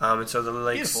 and so the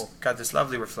lake's Beautiful. got this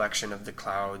lovely reflection of the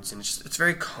clouds, and it's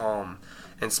very calm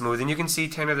and smooth. And you can see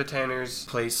Tanner the Tanner's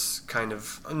place kind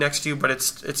of next to you, but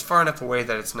it's far enough away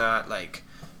that it's not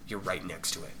you're right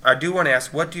next to it. I do want to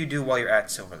ask, what do you do while you're at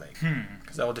Silver Lake?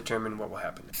 Because that will determine what will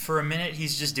happen. For a minute,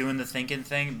 he's just doing the thinking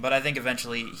thing, but I think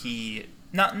eventually he,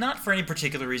 not for any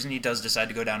particular reason, he does decide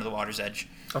to go down to the water's edge.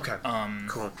 Okay,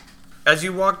 cool. As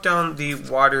you walk down the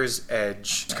water's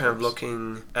edge, just kind of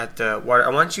looking at the water, I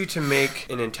want you to make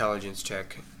an intelligence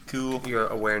check. Cool. Your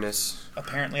awareness.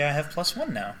 Apparently I have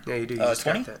 +1 now. Yeah, you do. You just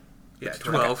got 20? that. Yeah,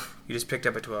 12. You just picked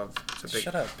up a 12. So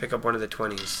Shut up. Pick up one of the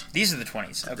 20s. These are the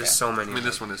 20s. Okay. There's so many. I mean,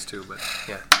 this one is too, but...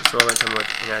 Yeah, just roll into what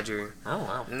and add your... Oh,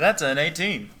 wow. That's an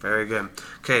 18. Very good.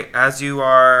 Okay, as you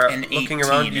are An looking 18,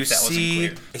 around, you if that wasn't see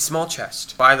clear. a small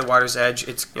chest by the water's edge.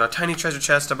 It's a tiny treasure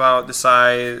chest about the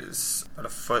size, about a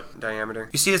foot diameter.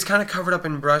 You see it's kind of covered up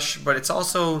in brush, but it's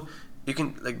also... You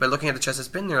can, by looking at the chest, it's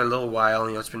been there a little while.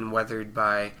 It's been weathered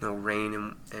by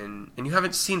rain, and you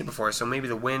haven't seen it before, so maybe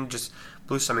the wind just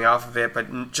blew something off of it.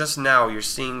 But just now, you're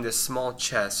seeing this small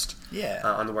chest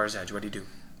on the water's edge. What do you do?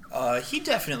 He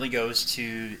definitely goes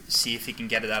to see if he can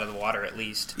get it out of the water at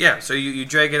least. Yeah, so you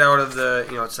drag it out of the,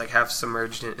 it's half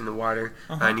submerged in the water,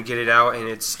 and you get it out, and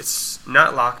it's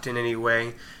not locked in any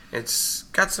way. It's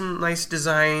got some nice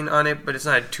design on it, but it's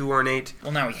not too ornate.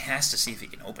 Well, now he has to see if he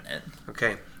can open it.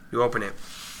 Okay, you open it.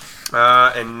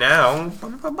 And now,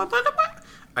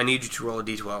 I need you to roll a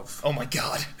d12. Oh my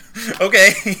god.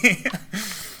 Okay.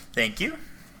 Thank you.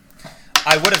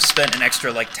 I would have spent an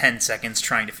extra 10 seconds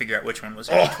trying to figure out which one was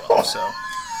a d12, so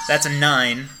that's a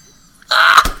 9.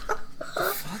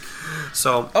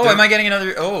 So, am I getting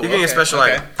another? Oh, you're getting a special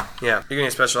item. Yeah, you're getting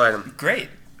a special item. Great.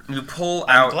 You pull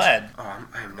out... I'm glad. Oh,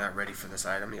 I am not ready for this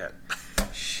item yet.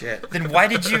 Shit. Then why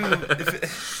did you...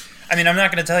 I'm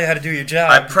not going to tell you how to do your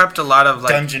job. I prepped a lot of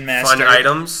Dungeon fun Master.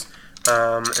 items,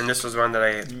 And this was one that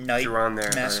I Night threw on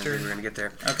there. Master. We were going to get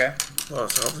there. Okay. Oh,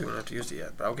 so hopefully we don't have to use it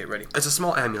yet, but I'll get ready. It's a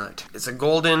small amulet. It's a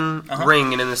golden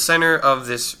ring, and in the center of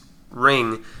this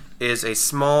ring is a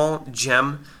small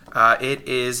gem. It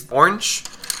is orange.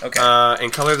 Okay.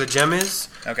 In color, the gem is.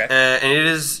 Okay. And it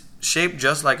is shaped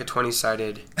just like a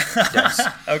 20-sided dice.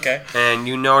 Okay. And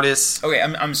you notice... Okay,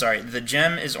 I'm sorry. The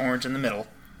gem is orange in the middle.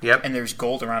 Yep. And there's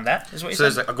gold around that, is what you So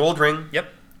said? there's a gold ring. Yep.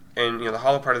 And the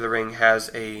hollow part of the ring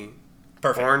has a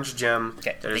Perfect. orange gem.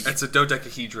 Okay, That is It's a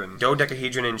dodecahedron.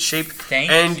 dodecahedron in shape.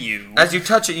 Thank you. As you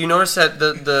touch it, you notice that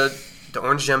the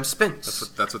orange gem spins.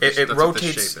 That's what it the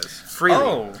rotates shape is. freely.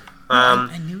 Oh.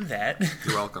 I knew that.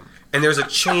 You're welcome. And there's a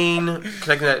chain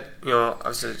connecting that.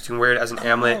 Obviously you can wear it as an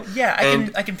amulet. Oh, yeah,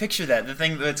 and I can picture that. The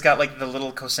thing that's got like the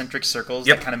little concentric circles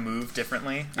Yep. that kind of move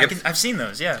differently. Yep. I've seen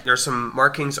those. Yeah. There's some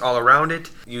markings all around it.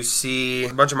 You see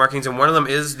a bunch of markings, and one of them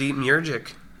is the Murgic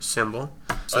symbol.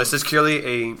 So this is clearly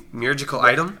a Murgical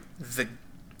item.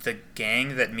 The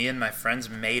gang that me and my friends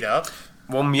made up.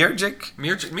 Well, Murgic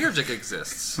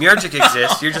exists. Murgic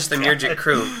exists. You're just the Murgic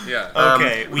crew. Yeah.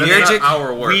 Okay, we Murgic- That's not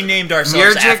our word. We named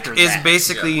ourselves after Murgic is that.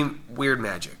 basically weird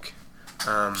magic.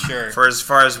 Sure. For as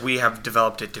far as we have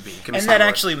developed it to be. Give me And some that more.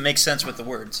 actually makes sense with the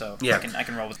word, so Yeah. I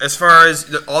can roll with As far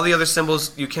as all the other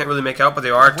symbols, you can't really make out, but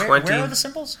there are 20. Where are the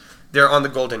symbols? They're on the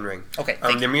golden ring. Okay, The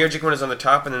thank you. Murgic one is on the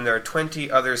top, and then there are 20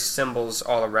 other symbols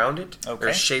all around it. Okay.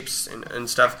 There's shapes and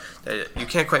stuff that you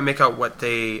can't quite make out what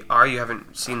they are. You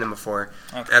haven't seen them before.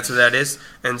 Okay. That's what that is.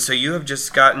 And so you have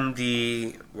just gotten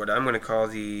what I'm going to call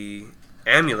the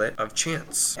Amulet of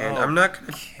Chance. And I'm not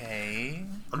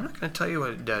going to tell you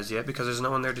what it does yet because there's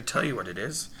no one there to tell you what it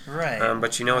is. Right.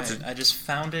 But you know it's I just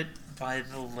found it by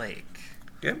the lake.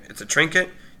 it's a trinket.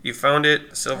 You found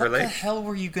it, Silver What the Lake. hell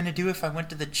were you going to do if I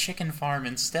went to the chicken farm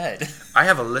instead? I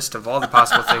have a list of all the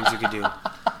possible things you could do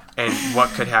and what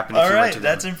could happen if All you right, went to them.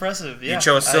 that's impressive. Yeah. You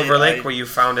chose Silver Lake I- where you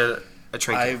found a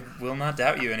trinket. I will not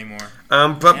doubt you anymore.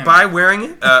 But Damn. by wearing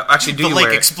it, actually, do The you lake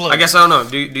wear it? explodes. I guess I don't know.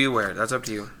 Do you wear it? That's up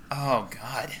to you. Oh,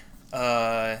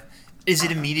 God. Is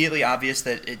it immediately obvious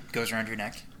that it goes around your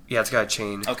neck? Yeah, it's got a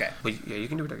chain. Okay. Well, yeah, you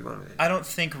can do whatever you want with it. I don't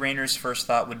think Raynor's first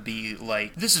thought would be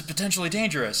like, this is potentially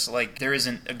dangerous. Like, there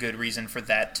isn't a good reason for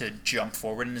that to jump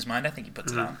forward in his mind. I think he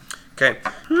puts it on. Okay.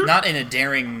 Not in a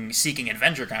daring, seeking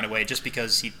adventure kind of way, just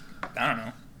because I don't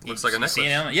know. Looks like a necklace.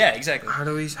 Yeah, exactly. How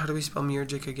do we spell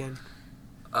Murgic again?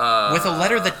 With a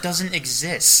letter that doesn't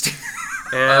exist.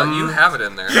 You have it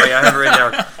in there. Oh, yeah, I have it written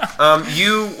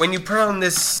down. When you put on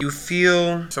this, you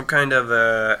feel some kind of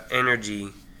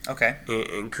energy Okay.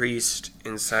 increased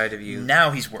inside of you.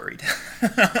 Now he's worried.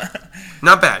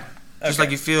 Not bad. Just Okay.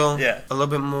 like you feel Yeah. a little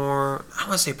bit more. I don't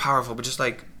want to say powerful, but just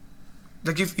like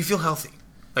you feel healthy.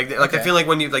 Like Okay. I feel like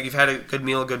when you've had a good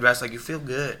meal, a good rest, like you feel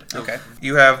good. Okay.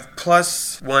 You have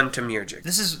 +1 to Murgic.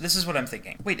 This is what I'm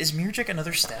thinking. Wait, is Murgic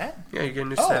another stat? Yeah, you get a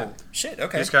new Oh, stat. shit, You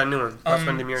okay. just got a new one.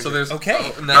 +1 to Murgic. So there's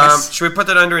Okay. nice. Should we put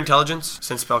that under intelligence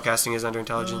since spellcasting is under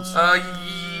intelligence?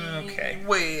 Okay.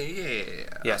 Wait, yeah.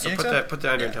 Yeah, so You put think so?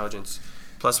 that under Yeah. intelligence.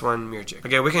 +1 Murgic.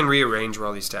 Okay, we can rearrange where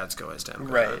all these stats go as time goes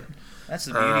Right. on. That's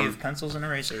the beauty of pencils and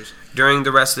erasers. During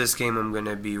the rest of this game, I'm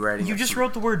gonna be writing. You just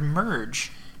wrote the word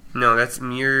merge. No, that's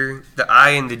The I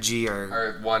and the G are.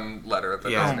 Or one letter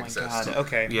that Yeah. doesn't Oh my exist. god.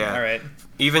 Okay. Yeah. All right.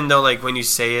 Even though, like, when you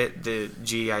say it, the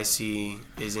GIC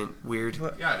isn't weird.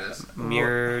 Yeah, it is.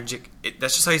 Murgic.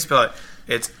 That's just how you spell it.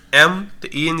 It's M, the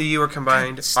E and the U are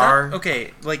combined. Stop. R,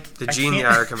 Okay. Like the I G and the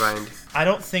can't- R are combined. I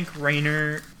don't think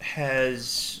Raynor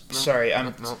has. Sorry,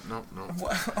 I'm. No.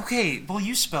 Okay. Well,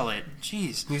 you spell it.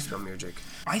 Jeez. You spell Murgic.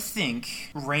 I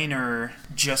think Raynor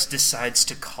just decides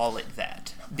to call it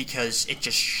that because it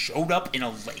just showed up in a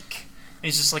lake. And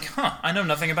he's just like, huh, I know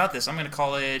nothing about this. I'm going to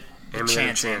call it the Amulet of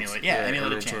Chance Chance. Amulet. Yeah, Yeah, Amulet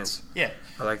Amulet of of Chance. Chance. Yeah.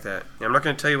 I like that. Yeah, I'm not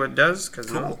going to tell you what it does because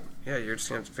Cool. yeah, you're just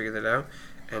going to have to figure that out,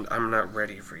 and I'm not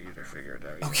ready for you to figure it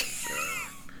out yet. Okay. So.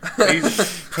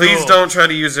 Please Cool. don't try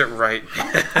to use it right.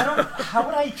 How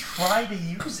would I try to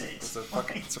use it? It's a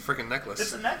freaking necklace.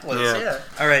 It's a necklace, Yeah. yeah.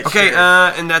 All right, Okay, sure.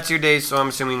 and that's your day, so I'm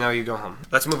assuming now you go home.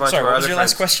 Let's move on Sorry, to our what was other your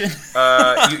last friends.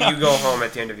 question? You go home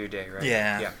at the end of your day, right?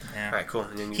 Yeah. All right, cool.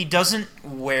 And then He doesn't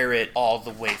wear it all the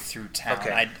way through town.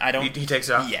 Okay. I don't. He takes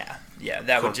it off? Yeah.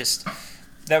 That Cool. would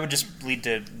just lead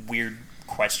to weird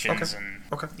questions, and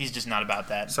Okay. he's just not about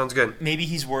that. Sounds good. Maybe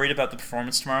he's worried about the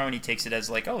performance tomorrow, and he takes it as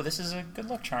like, oh, this is a good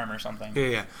luck charm or something.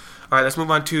 Yeah. All right, let's move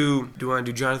on to. Do you want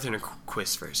to do Jonathan or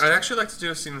Quiz first? I'd actually like to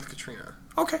do a scene with Katrina.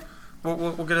 Okay.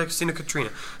 We'll get a scene of Katrina.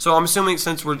 So I'm assuming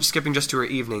since we're skipping just to her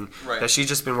evening, Right. that she's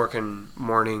just been working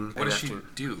morning What and does she afternoon.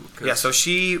 do? 'Cause Yeah, so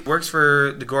she works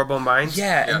for the Gorbone Mines.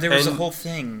 Yeah, Yeah. and there was a And- whole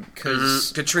thing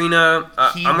because Katrina,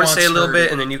 He I'm going to say a wants little her bit,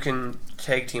 to- and then you can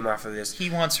tag team off of this. He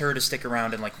wants her to stick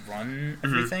around and, like, run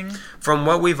everything. From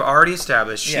what we've already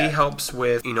established, she Yeah. helps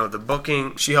with, the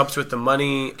booking. She helps with the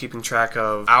money, keeping track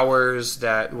of hours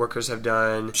that workers have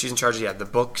done. She's in charge of, the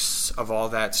books of all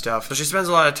that stuff. So she spends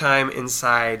a lot of time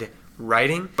inside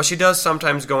writing, but she does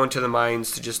sometimes go into the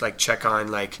mines to just, like, check on,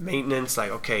 like, maintenance.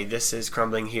 Like, okay, this is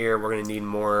crumbling here. We're going to need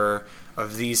more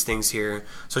of these things here.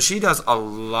 So she does a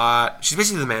lot. She's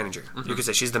basically the manager. You could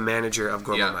say she's the manager of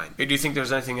Gourmet Mine. Do you think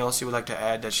there's anything else you would like to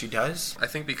add that she does? I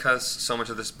think because so much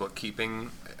of this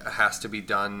bookkeeping has to be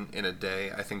done in a day,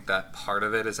 I think that part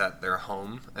of it is at their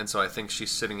home. And so I think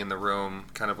she's sitting in the room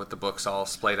kind of with the books all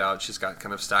splayed out. She's got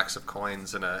kind of stacks of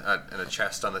coins and a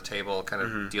chest on the table kind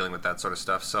of dealing with that sort of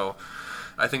stuff. So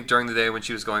I think during the day when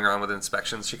she was going around with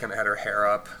inspections, she kind of had her hair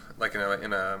up like in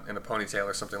a ponytail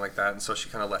or something like that, and so she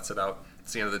kind of lets it out.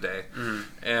 It's the end of the day.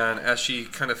 And as she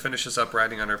kind of finishes up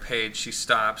writing on her page, she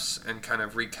stops and kind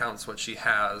of recounts what she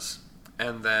has.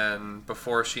 And then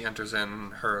before she enters in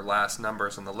her last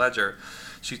numbers on the ledger,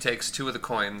 she takes 2 of the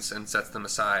coins and sets them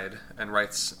aside and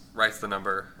writes the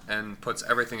number and puts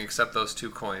everything except those 2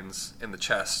 coins in the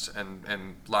chest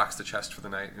and locks the chest for the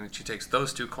night. And she takes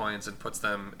those 2 coins and puts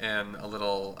them in a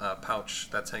little pouch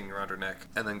that's hanging around her neck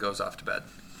and then goes off to bed.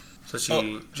 So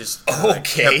she just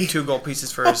okay. kept 2 gold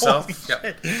pieces for herself.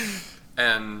 Yep.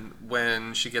 And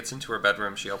when she gets into her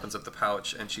bedroom, she opens up the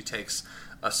pouch and she takes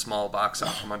a small box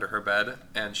out from under her bed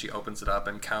and she opens it up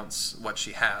and counts what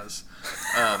she has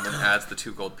and adds the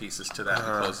 2 gold pieces to that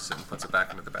and closes it and puts it back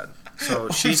into the bed. So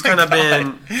she's kind of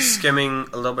been skimming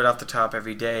a little bit off the top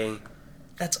every day.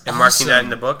 That's and marking that in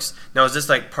the books. Now, is this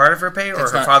like part of her pay, or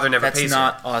her father never pays her? That's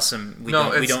not awesome. We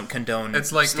don't condone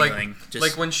stealing.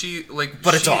 Like when she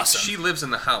but it's awesome. She lives in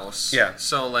the house. Yeah.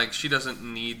 So like she doesn't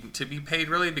need to be paid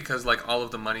really because like all of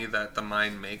the money that the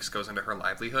mine makes goes into her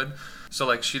livelihood. So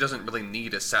like she doesn't really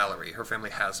need a salary. Her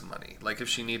family has money. Like if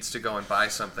she needs to go and buy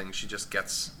something, she just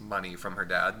gets money from her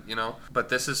dad. But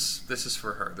this is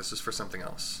for her. This is for something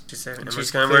else. She's going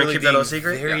to keep that all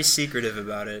secret. Very secretive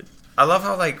about it. I love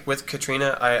how, like, with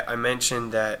Katrina, I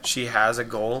mentioned that she has a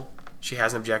goal, she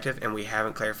has an objective, and we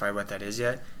haven't clarified what that is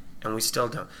yet, and we still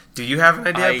don't. Do you have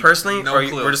an idea personally, no or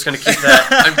clue. We're just going to keep that?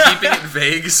 I'm keeping it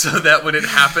vague so that when it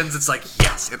happens, it's like,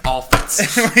 yes, it all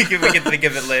fits. we can think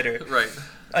of it later. Right.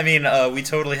 I mean, we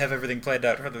totally have everything planned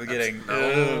out from the beginning.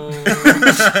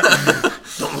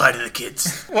 Don't lie to the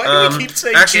kids. Why do we keep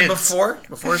saying actually, kids?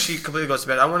 before she completely goes to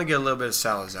bed, I want to get a little bit of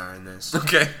Salazar in this.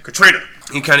 Okay. Katrina!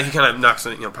 He kind of knocks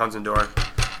on, pounds on the door.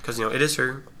 Because, it is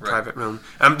her private room.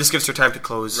 This gives her time to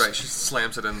close. Right, she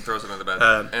slams it and throws it on the bed.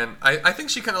 And I think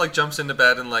she kind of, like, jumps into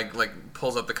bed and, like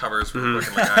pulls up the covers from the book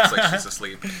and, like, acts like she's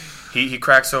asleep. He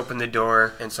cracks open the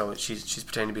door, and so she's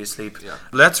pretending to be asleep. Yeah.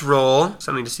 Let's roll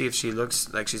something to see if she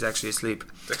looks like she's actually asleep.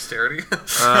 Dexterity?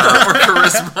 Or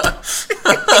charisma?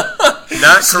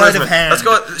 Not Sleight charisma. of hand. Let's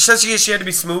go. Since she had to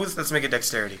be smooth, let's make it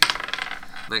dexterity.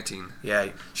 19. Yeah,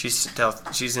 she's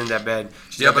stealth. She's in that bed.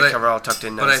 She's Yeah, got the cover all tucked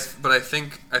in. Nice. But I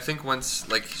think once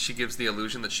like she gives the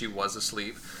illusion that she was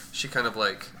asleep, she kind of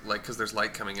like because there's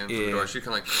light coming in from the door, she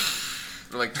can like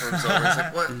turns over and is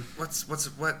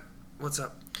like, what's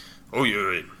up? Oh,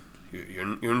 you're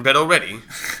in bed already.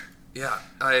 Yeah,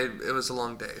 it was a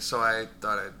long day, so I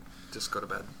thought I'd just go to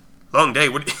bed. Long day?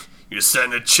 What? You just sat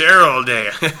in a chair all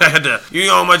day. You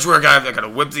know how much work I got to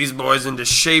whip these boys into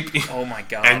shape. Oh my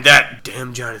god! And that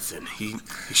damn Jonathan, he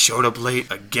showed up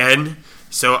late again.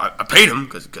 So I paid him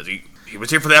because he was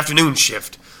here for the afternoon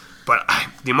shift. But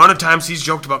the amount of times he's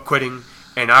joked about quitting,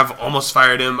 and I've almost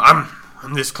fired him. I'm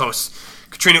this close.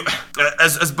 Katrina,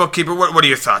 as bookkeeper, what are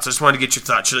your thoughts? I just wanted to get your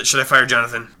thoughts. Should I fire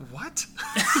Jonathan? What?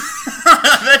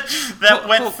 that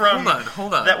went from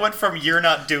hold on. That went from you're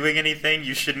not doing anything,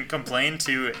 you shouldn't complain,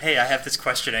 to hey, I have this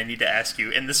question I need to ask you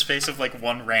in the space of like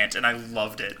one rant, and I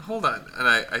loved it. Hold on, and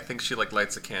I think she like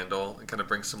lights a candle and kind of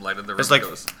brings some light in the room. It's like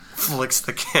and goes, flicks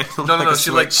the candle. No.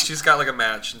 She's got like a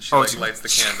match and she lights the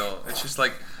candle and she's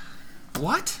like,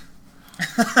 what?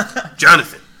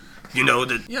 Jonathan. You know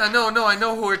that. Yeah, no, I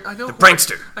know who the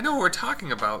prankster. I know who we're talking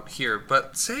about here,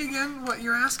 but say again what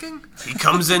you're asking. He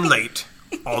comes in late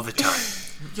all the time.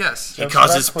 Yes. He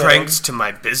causes pranks to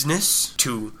my business,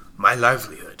 to my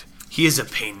livelihood. He is a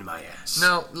pain in my ass.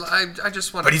 Now, I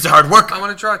just want. But he's a hard worker. I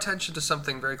want to draw attention to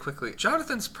something very quickly.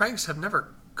 Jonathan's pranks have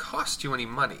never cost you any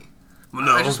money.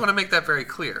 No. I just want to make that very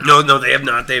clear. No, they have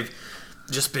not. They've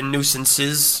just been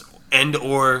nuisances and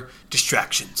or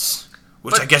distractions.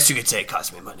 Which I guess you could say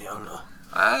cost me money. I don't know.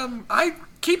 I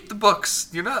keep the books.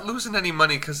 You're not losing any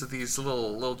money because of these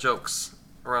little jokes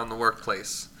around the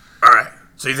workplace. All right.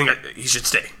 So you think he should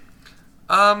stay?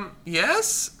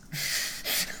 Yes.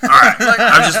 All right. Like,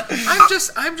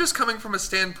 I'm just coming from a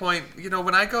standpoint.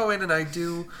 When I go in and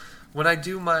when I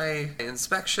do my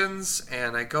inspections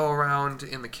and I go around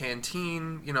in the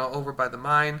canteen, over by the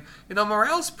mine,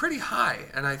 morale's pretty high,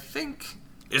 and I think.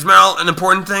 Is morale an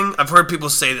important thing? I've heard people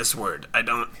say this word. I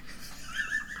don't.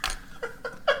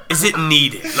 Is it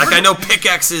needed? Like, I know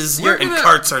pickaxes and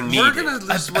carts are needed.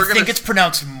 I think it's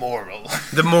pronounced moral.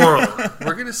 The moral.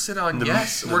 We're gonna sit on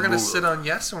yes. We're gonna sit on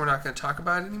yes, and we're not gonna talk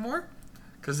about it anymore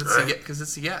because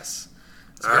it's a yes.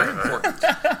 It's very important.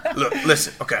 Look,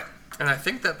 listen. Okay. And I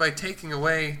think that by taking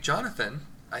away Jonathan,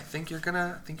 I think you're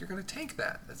gonna tank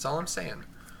that. That's all I'm saying.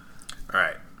 All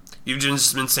right. You've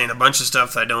just been saying a bunch of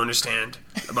stuff that I don't understand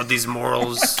about these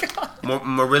morals,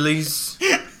 moralities,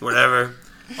 whatever.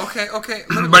 Okay.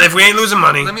 But if we ain't losing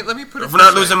money, let me put it. If we're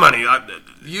not losing money,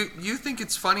 you think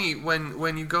it's funny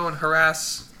when you go and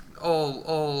harass old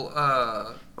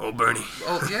Bernie.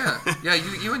 Oh yeah.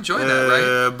 You enjoy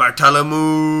that, right?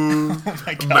 Bartholomew. Oh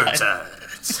my God.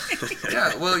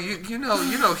 Yeah. Well, you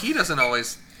know he doesn't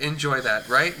always enjoy that,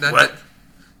 right? What?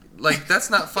 That's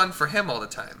not fun for him all the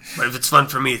time. But if it's fun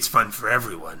for me, it's fun for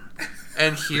everyone.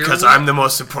 And here, because I'm the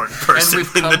most important person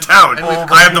in the town.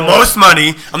 I have the most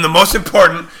money. I'm the most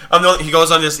important. He goes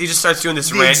on this. He just starts doing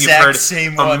this rant you've heard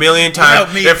a million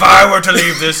times. If I were to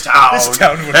leave this town,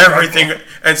 everything. Crumble.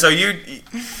 And so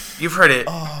you've heard it.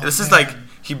 This is like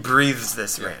he breathes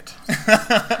this rant.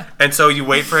 And so you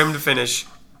wait for him to finish,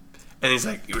 and he's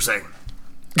like, "You were saying."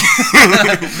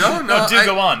 No,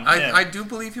 go on. I do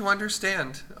believe you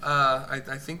understand.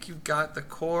 I think you got the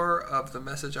core of the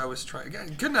message I was trying.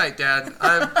 Good night, Dad.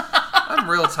 I'm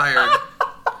real tired.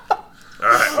 All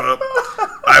right, well,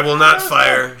 I will not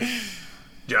fire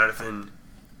Jonathan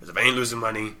because if I ain't losing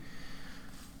money,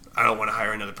 I don't want to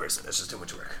hire another person. That's just too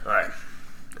much work. All right,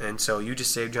 and so you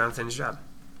just saved Jonathan his job.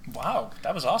 Wow,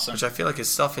 that was awesome. Which I feel like is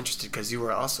self-interested because you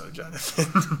were also Jonathan.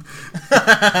 Do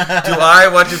I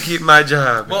want to keep my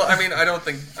job? Well, I mean, I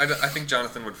think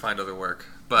Jonathan would find other work,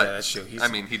 but yeah, that's true.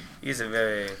 He's a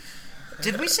very.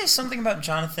 Did we say something about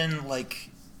Jonathan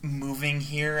moving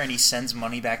here and he sends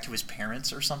money back to his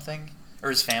parents or something,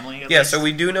 or his family? At least? So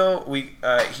we do know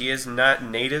he is not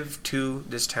native to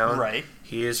this town. Right.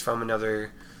 He is from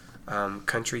another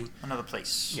country. Another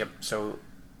place. Yep. So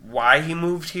why he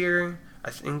moved here? I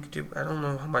don't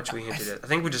know how much we hinted at. I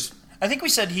think we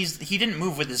said he didn't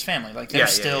move with his family. Like they're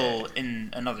still in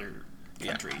another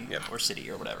country or city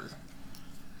or whatever.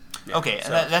 Yeah, okay, so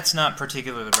that's not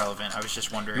particularly relevant. I was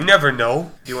just wondering. You never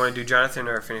know. Do you want to do Jonathan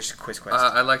or finish the quiz quest?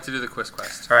 I'd like to do the quiz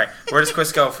quest. All right. Where does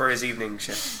Quiz go for his evening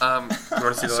shift? You want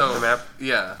to see the map?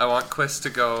 Yeah. I want Quiz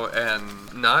to go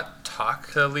and not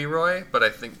talk to Leroy, but I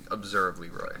think observe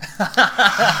Leroy.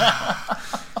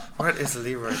 What is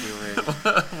Leroy doing?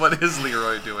 What is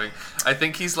Leroy doing? I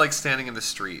think he's standing in the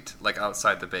street,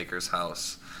 outside the baker's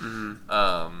house.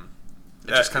 Mm-hmm.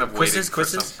 Just kind of waiting for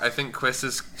something. I think Quiz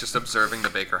is just observing the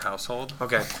Baker household.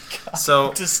 Okay.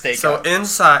 So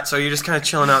inside, so you're just kind of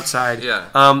chilling outside. Yeah.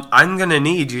 I'm gonna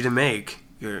need you to make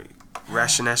your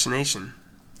ratiocination.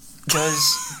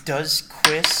 Does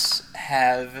Quiz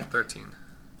have 13?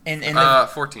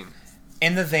 14.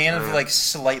 In the vein of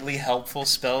slightly helpful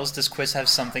spells, does Quiz have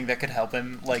something that could help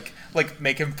him, like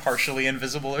make him partially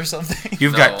invisible or something?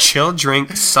 You've got chill,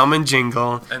 drink, summon,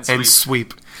 jingle, and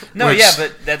sweep. No,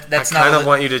 but that's not. I kind of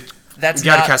want you to. That's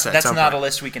you not. Cast that that's not a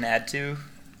list we can add to,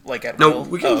 at no, will.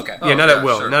 We can. Okay. Yeah, not at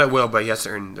will. Sure. Not at will, but he has to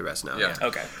earn the rest now. Yeah.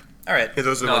 Okay. All right. Yeah,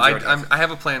 those are the ones I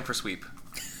have a plan for sweep.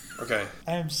 Okay.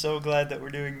 I am so glad that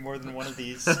we're doing more than one of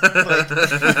these.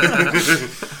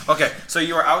 Okay, so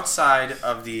you are outside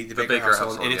of the Baker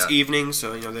household, and it's evening,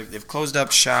 so they've closed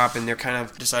up shop, and they're kind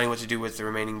of deciding what to do with the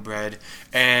remaining bread.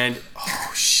 And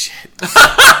oh shit!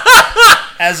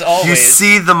 As always, you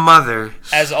see the mother.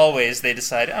 As always, they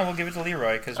decide, we'll give it to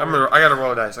Leroy because I gotta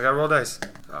roll dice.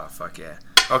 Oh fuck yeah!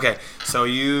 Okay, so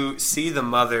you see the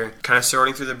mother kind of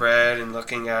sorting through the bread and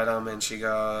looking at them, and she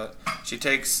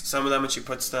takes some of them and she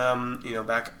puts them,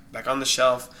 back on the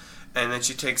shelf, and then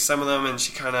she takes some of them and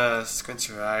she kind of squints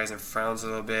her eyes and frowns a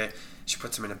little bit. She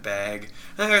puts them in a bag,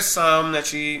 and there's some that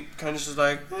she kind of just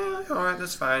all right,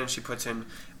 that's fine, and she puts in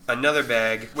another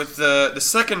bag. With the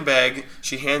second bag,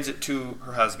 she hands it to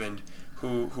her husband,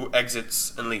 who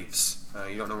exits and leaves.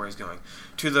 You don't know where he's going.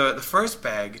 To the first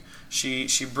bag, she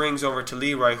brings over to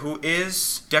Leroy, who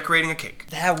is decorating a cake.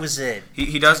 That was it.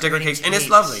 He does decorate cakes, and it's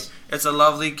lovely. It's a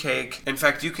lovely cake. In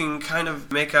fact, you can kind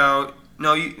of make out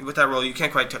No, with that roll, you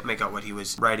can't quite make out what he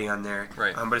was writing on there.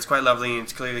 Right. But it's quite lovely, and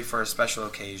it's clearly for a special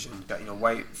occasion. Got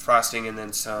white frosting and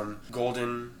then some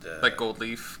golden, like gold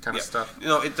leaf kind of stuff.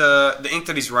 The ink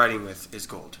that he's writing with is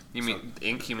gold. You mean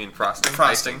ink? You mean frosting?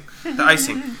 Frosting. The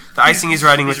icing. The icing he's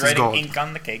writing with is gold. He's writing ink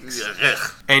on the cakes.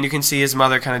 And you can see his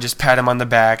mother kind of just pat him on the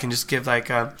back and just give like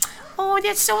a, "Oh,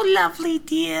 that's so lovely,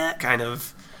 dear," kind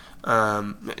of.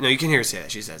 No, you can hear her say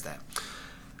that. She says that.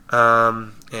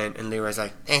 And Leroy's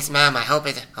like, "Thanks, Mom. I hope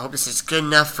this is good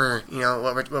enough for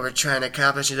what we're trying to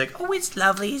accomplish." She's like, "Oh, it's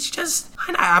lovely. It's just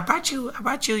I brought you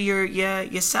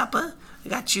your supper. I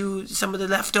got you some of the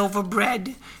leftover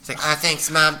bread." He's like, "Oh, thanks,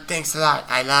 Mom. Thanks a lot.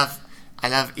 I love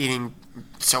eating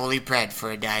solely bread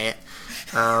for a diet."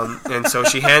 And so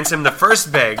she hands him the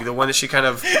first bag, the one that she kind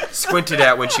of squinted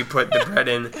at when she put the bread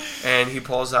in, and he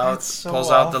pulls out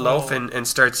the loaf and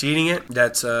starts eating it.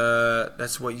 That's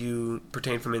what you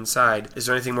pertain from inside. Is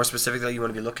there anything more specific that you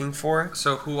want to be looking for?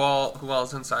 So who all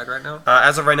is inside right now?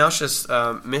 As of right now, it's just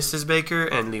Mrs. Baker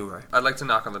and Leroy. I'd like to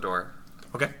knock on the door.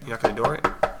 Okay, you knock on the door,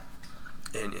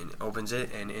 and opens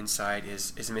it, and inside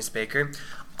is Miss Baker.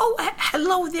 "Oh,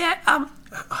 hello there.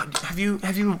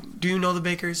 Do you know the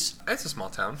Bakers?" It's a small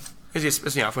town.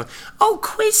 "Oh,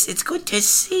 Chris, it's good to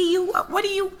see you.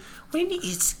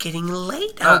 It's getting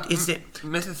late out. Is it?"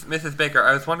 Mrs. Baker,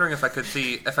 I was wondering if I could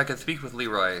speak with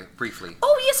Leroy briefly.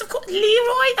 "Oh, yes, of course.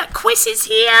 Leroy, Chris is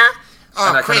here."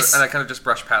 "Oh, Chris." I kind of just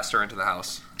brush past her into the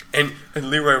house. And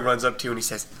Leroy runs up to you and he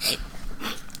says, "Hey,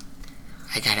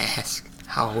 I gotta ask,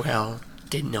 how well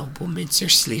did Noble Mincer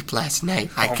sleep last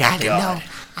night? I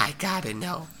gotta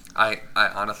know." I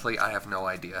honestly, I have no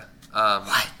idea.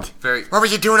 What? What were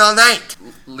you doing all night?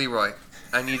 Leroy,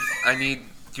 I need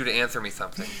you to answer me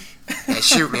something. Yeah,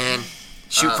 shoot, man.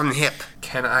 Shoot from the hip.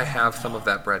 Can I have some of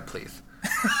that bread, please?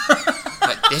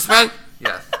 This one?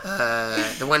 Yes.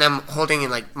 The one I'm holding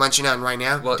and munching on right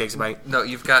now. Well, takes a bite. No,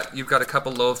 you've got a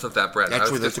couple loaves of that bread.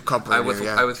 Actually, there's a couple. I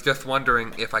was just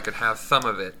wondering if I could have some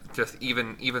of it, just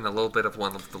even a little bit of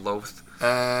one of the loaves.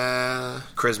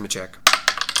 Charisma check.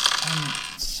 I'm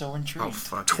so intrigued. Oh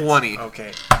fuck. 20. Yes.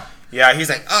 Okay. Yeah, he's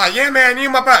like, "Oh yeah, man, you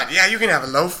my bud. Yeah, you can have a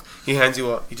loaf." He hands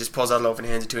you he just pulls out a loaf and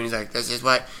hands it to you, and he's like, "This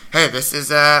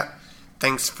is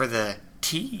thanks for the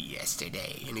tea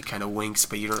yesterday." And he kind of winks,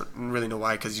 but you don't really know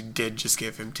why, because you did just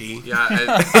give him tea. Yeah.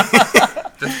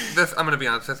 This I'm gonna be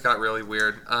honest. This got really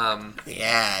weird.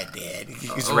 Yeah, I did.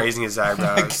 He's raising his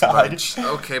eyebrows.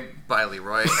 Okay, bye,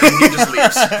 Leroy. And he just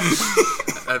leaves.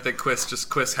 I think Quiz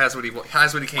has what he came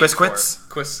Quiz for. quits?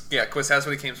 Quiz has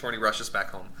what he came for, and he rushes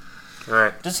back home. All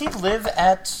right. Does he live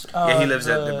at? Yeah, he lives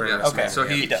at the Burners. Okay. So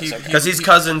he does. because he's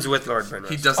cousins with Lord Burners.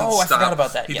 He doesn't I stop. forgot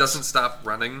about that. He doesn't stop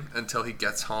running until he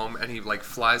gets home, and he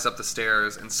flies up the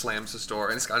stairs and slams his door,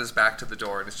 and he's got his back to the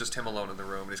door, and it's just him alone in the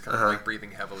room, and he's kind of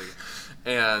breathing heavily,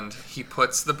 and he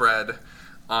puts the bread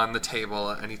on the table,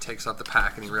 and he takes out the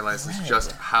pack, and he realizes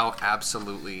just how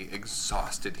absolutely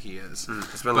exhausted he is.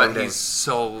 It's been a long day.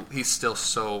 He's still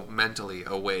so mentally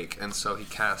awake, and so he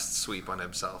casts sweep on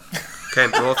himself. Okay,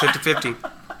 roll 50-50.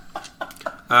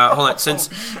 Hold on. Since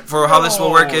for how this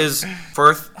will work is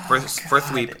for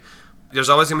sweep, there's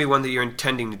always going to be one that you're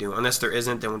intending to do. Unless there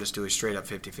isn't, then we'll just do a straight up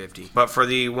 50-50. But for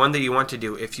the one that you want to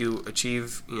do, if you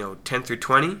achieve 10 through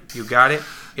 20, you got it.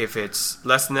 If it's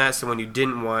less than that, it's the one you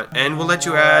didn't want. And we'll let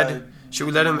you add. Should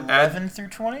we let him add 11 through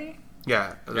 20?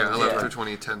 Yeah. 11 through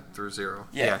 20, 10 through 0.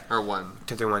 Yeah. Or 1.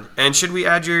 10 through 1. And should we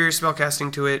add your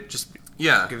spellcasting to it? Just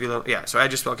give you a little. Yeah. So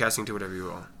add your spellcasting to whatever you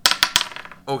roll.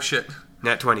 Oh shit.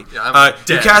 Nat 20. Yeah, I'm dead.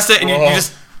 You cast it and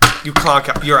you clonk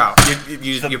out. You're out.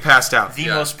 You passed out. The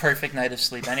most perfect night of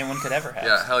sleep anyone could ever have.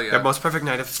 Yeah, hell yeah. The most perfect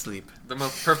night of sleep. The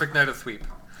most perfect night of sweep.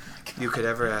 You could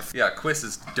ever have. Yeah, Quiz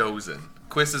is dozing.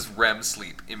 Quiz is REM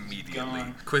sleep immediately.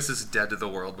 Gone. Quiz is dead to the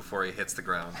world before he hits the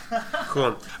ground.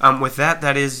 Cool. With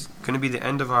that is going to be the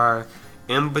end of our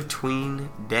in-between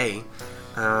day.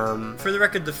 For the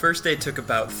record, the first day took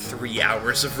about 3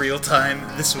 hours of real time.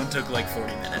 This one took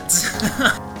 40 minutes.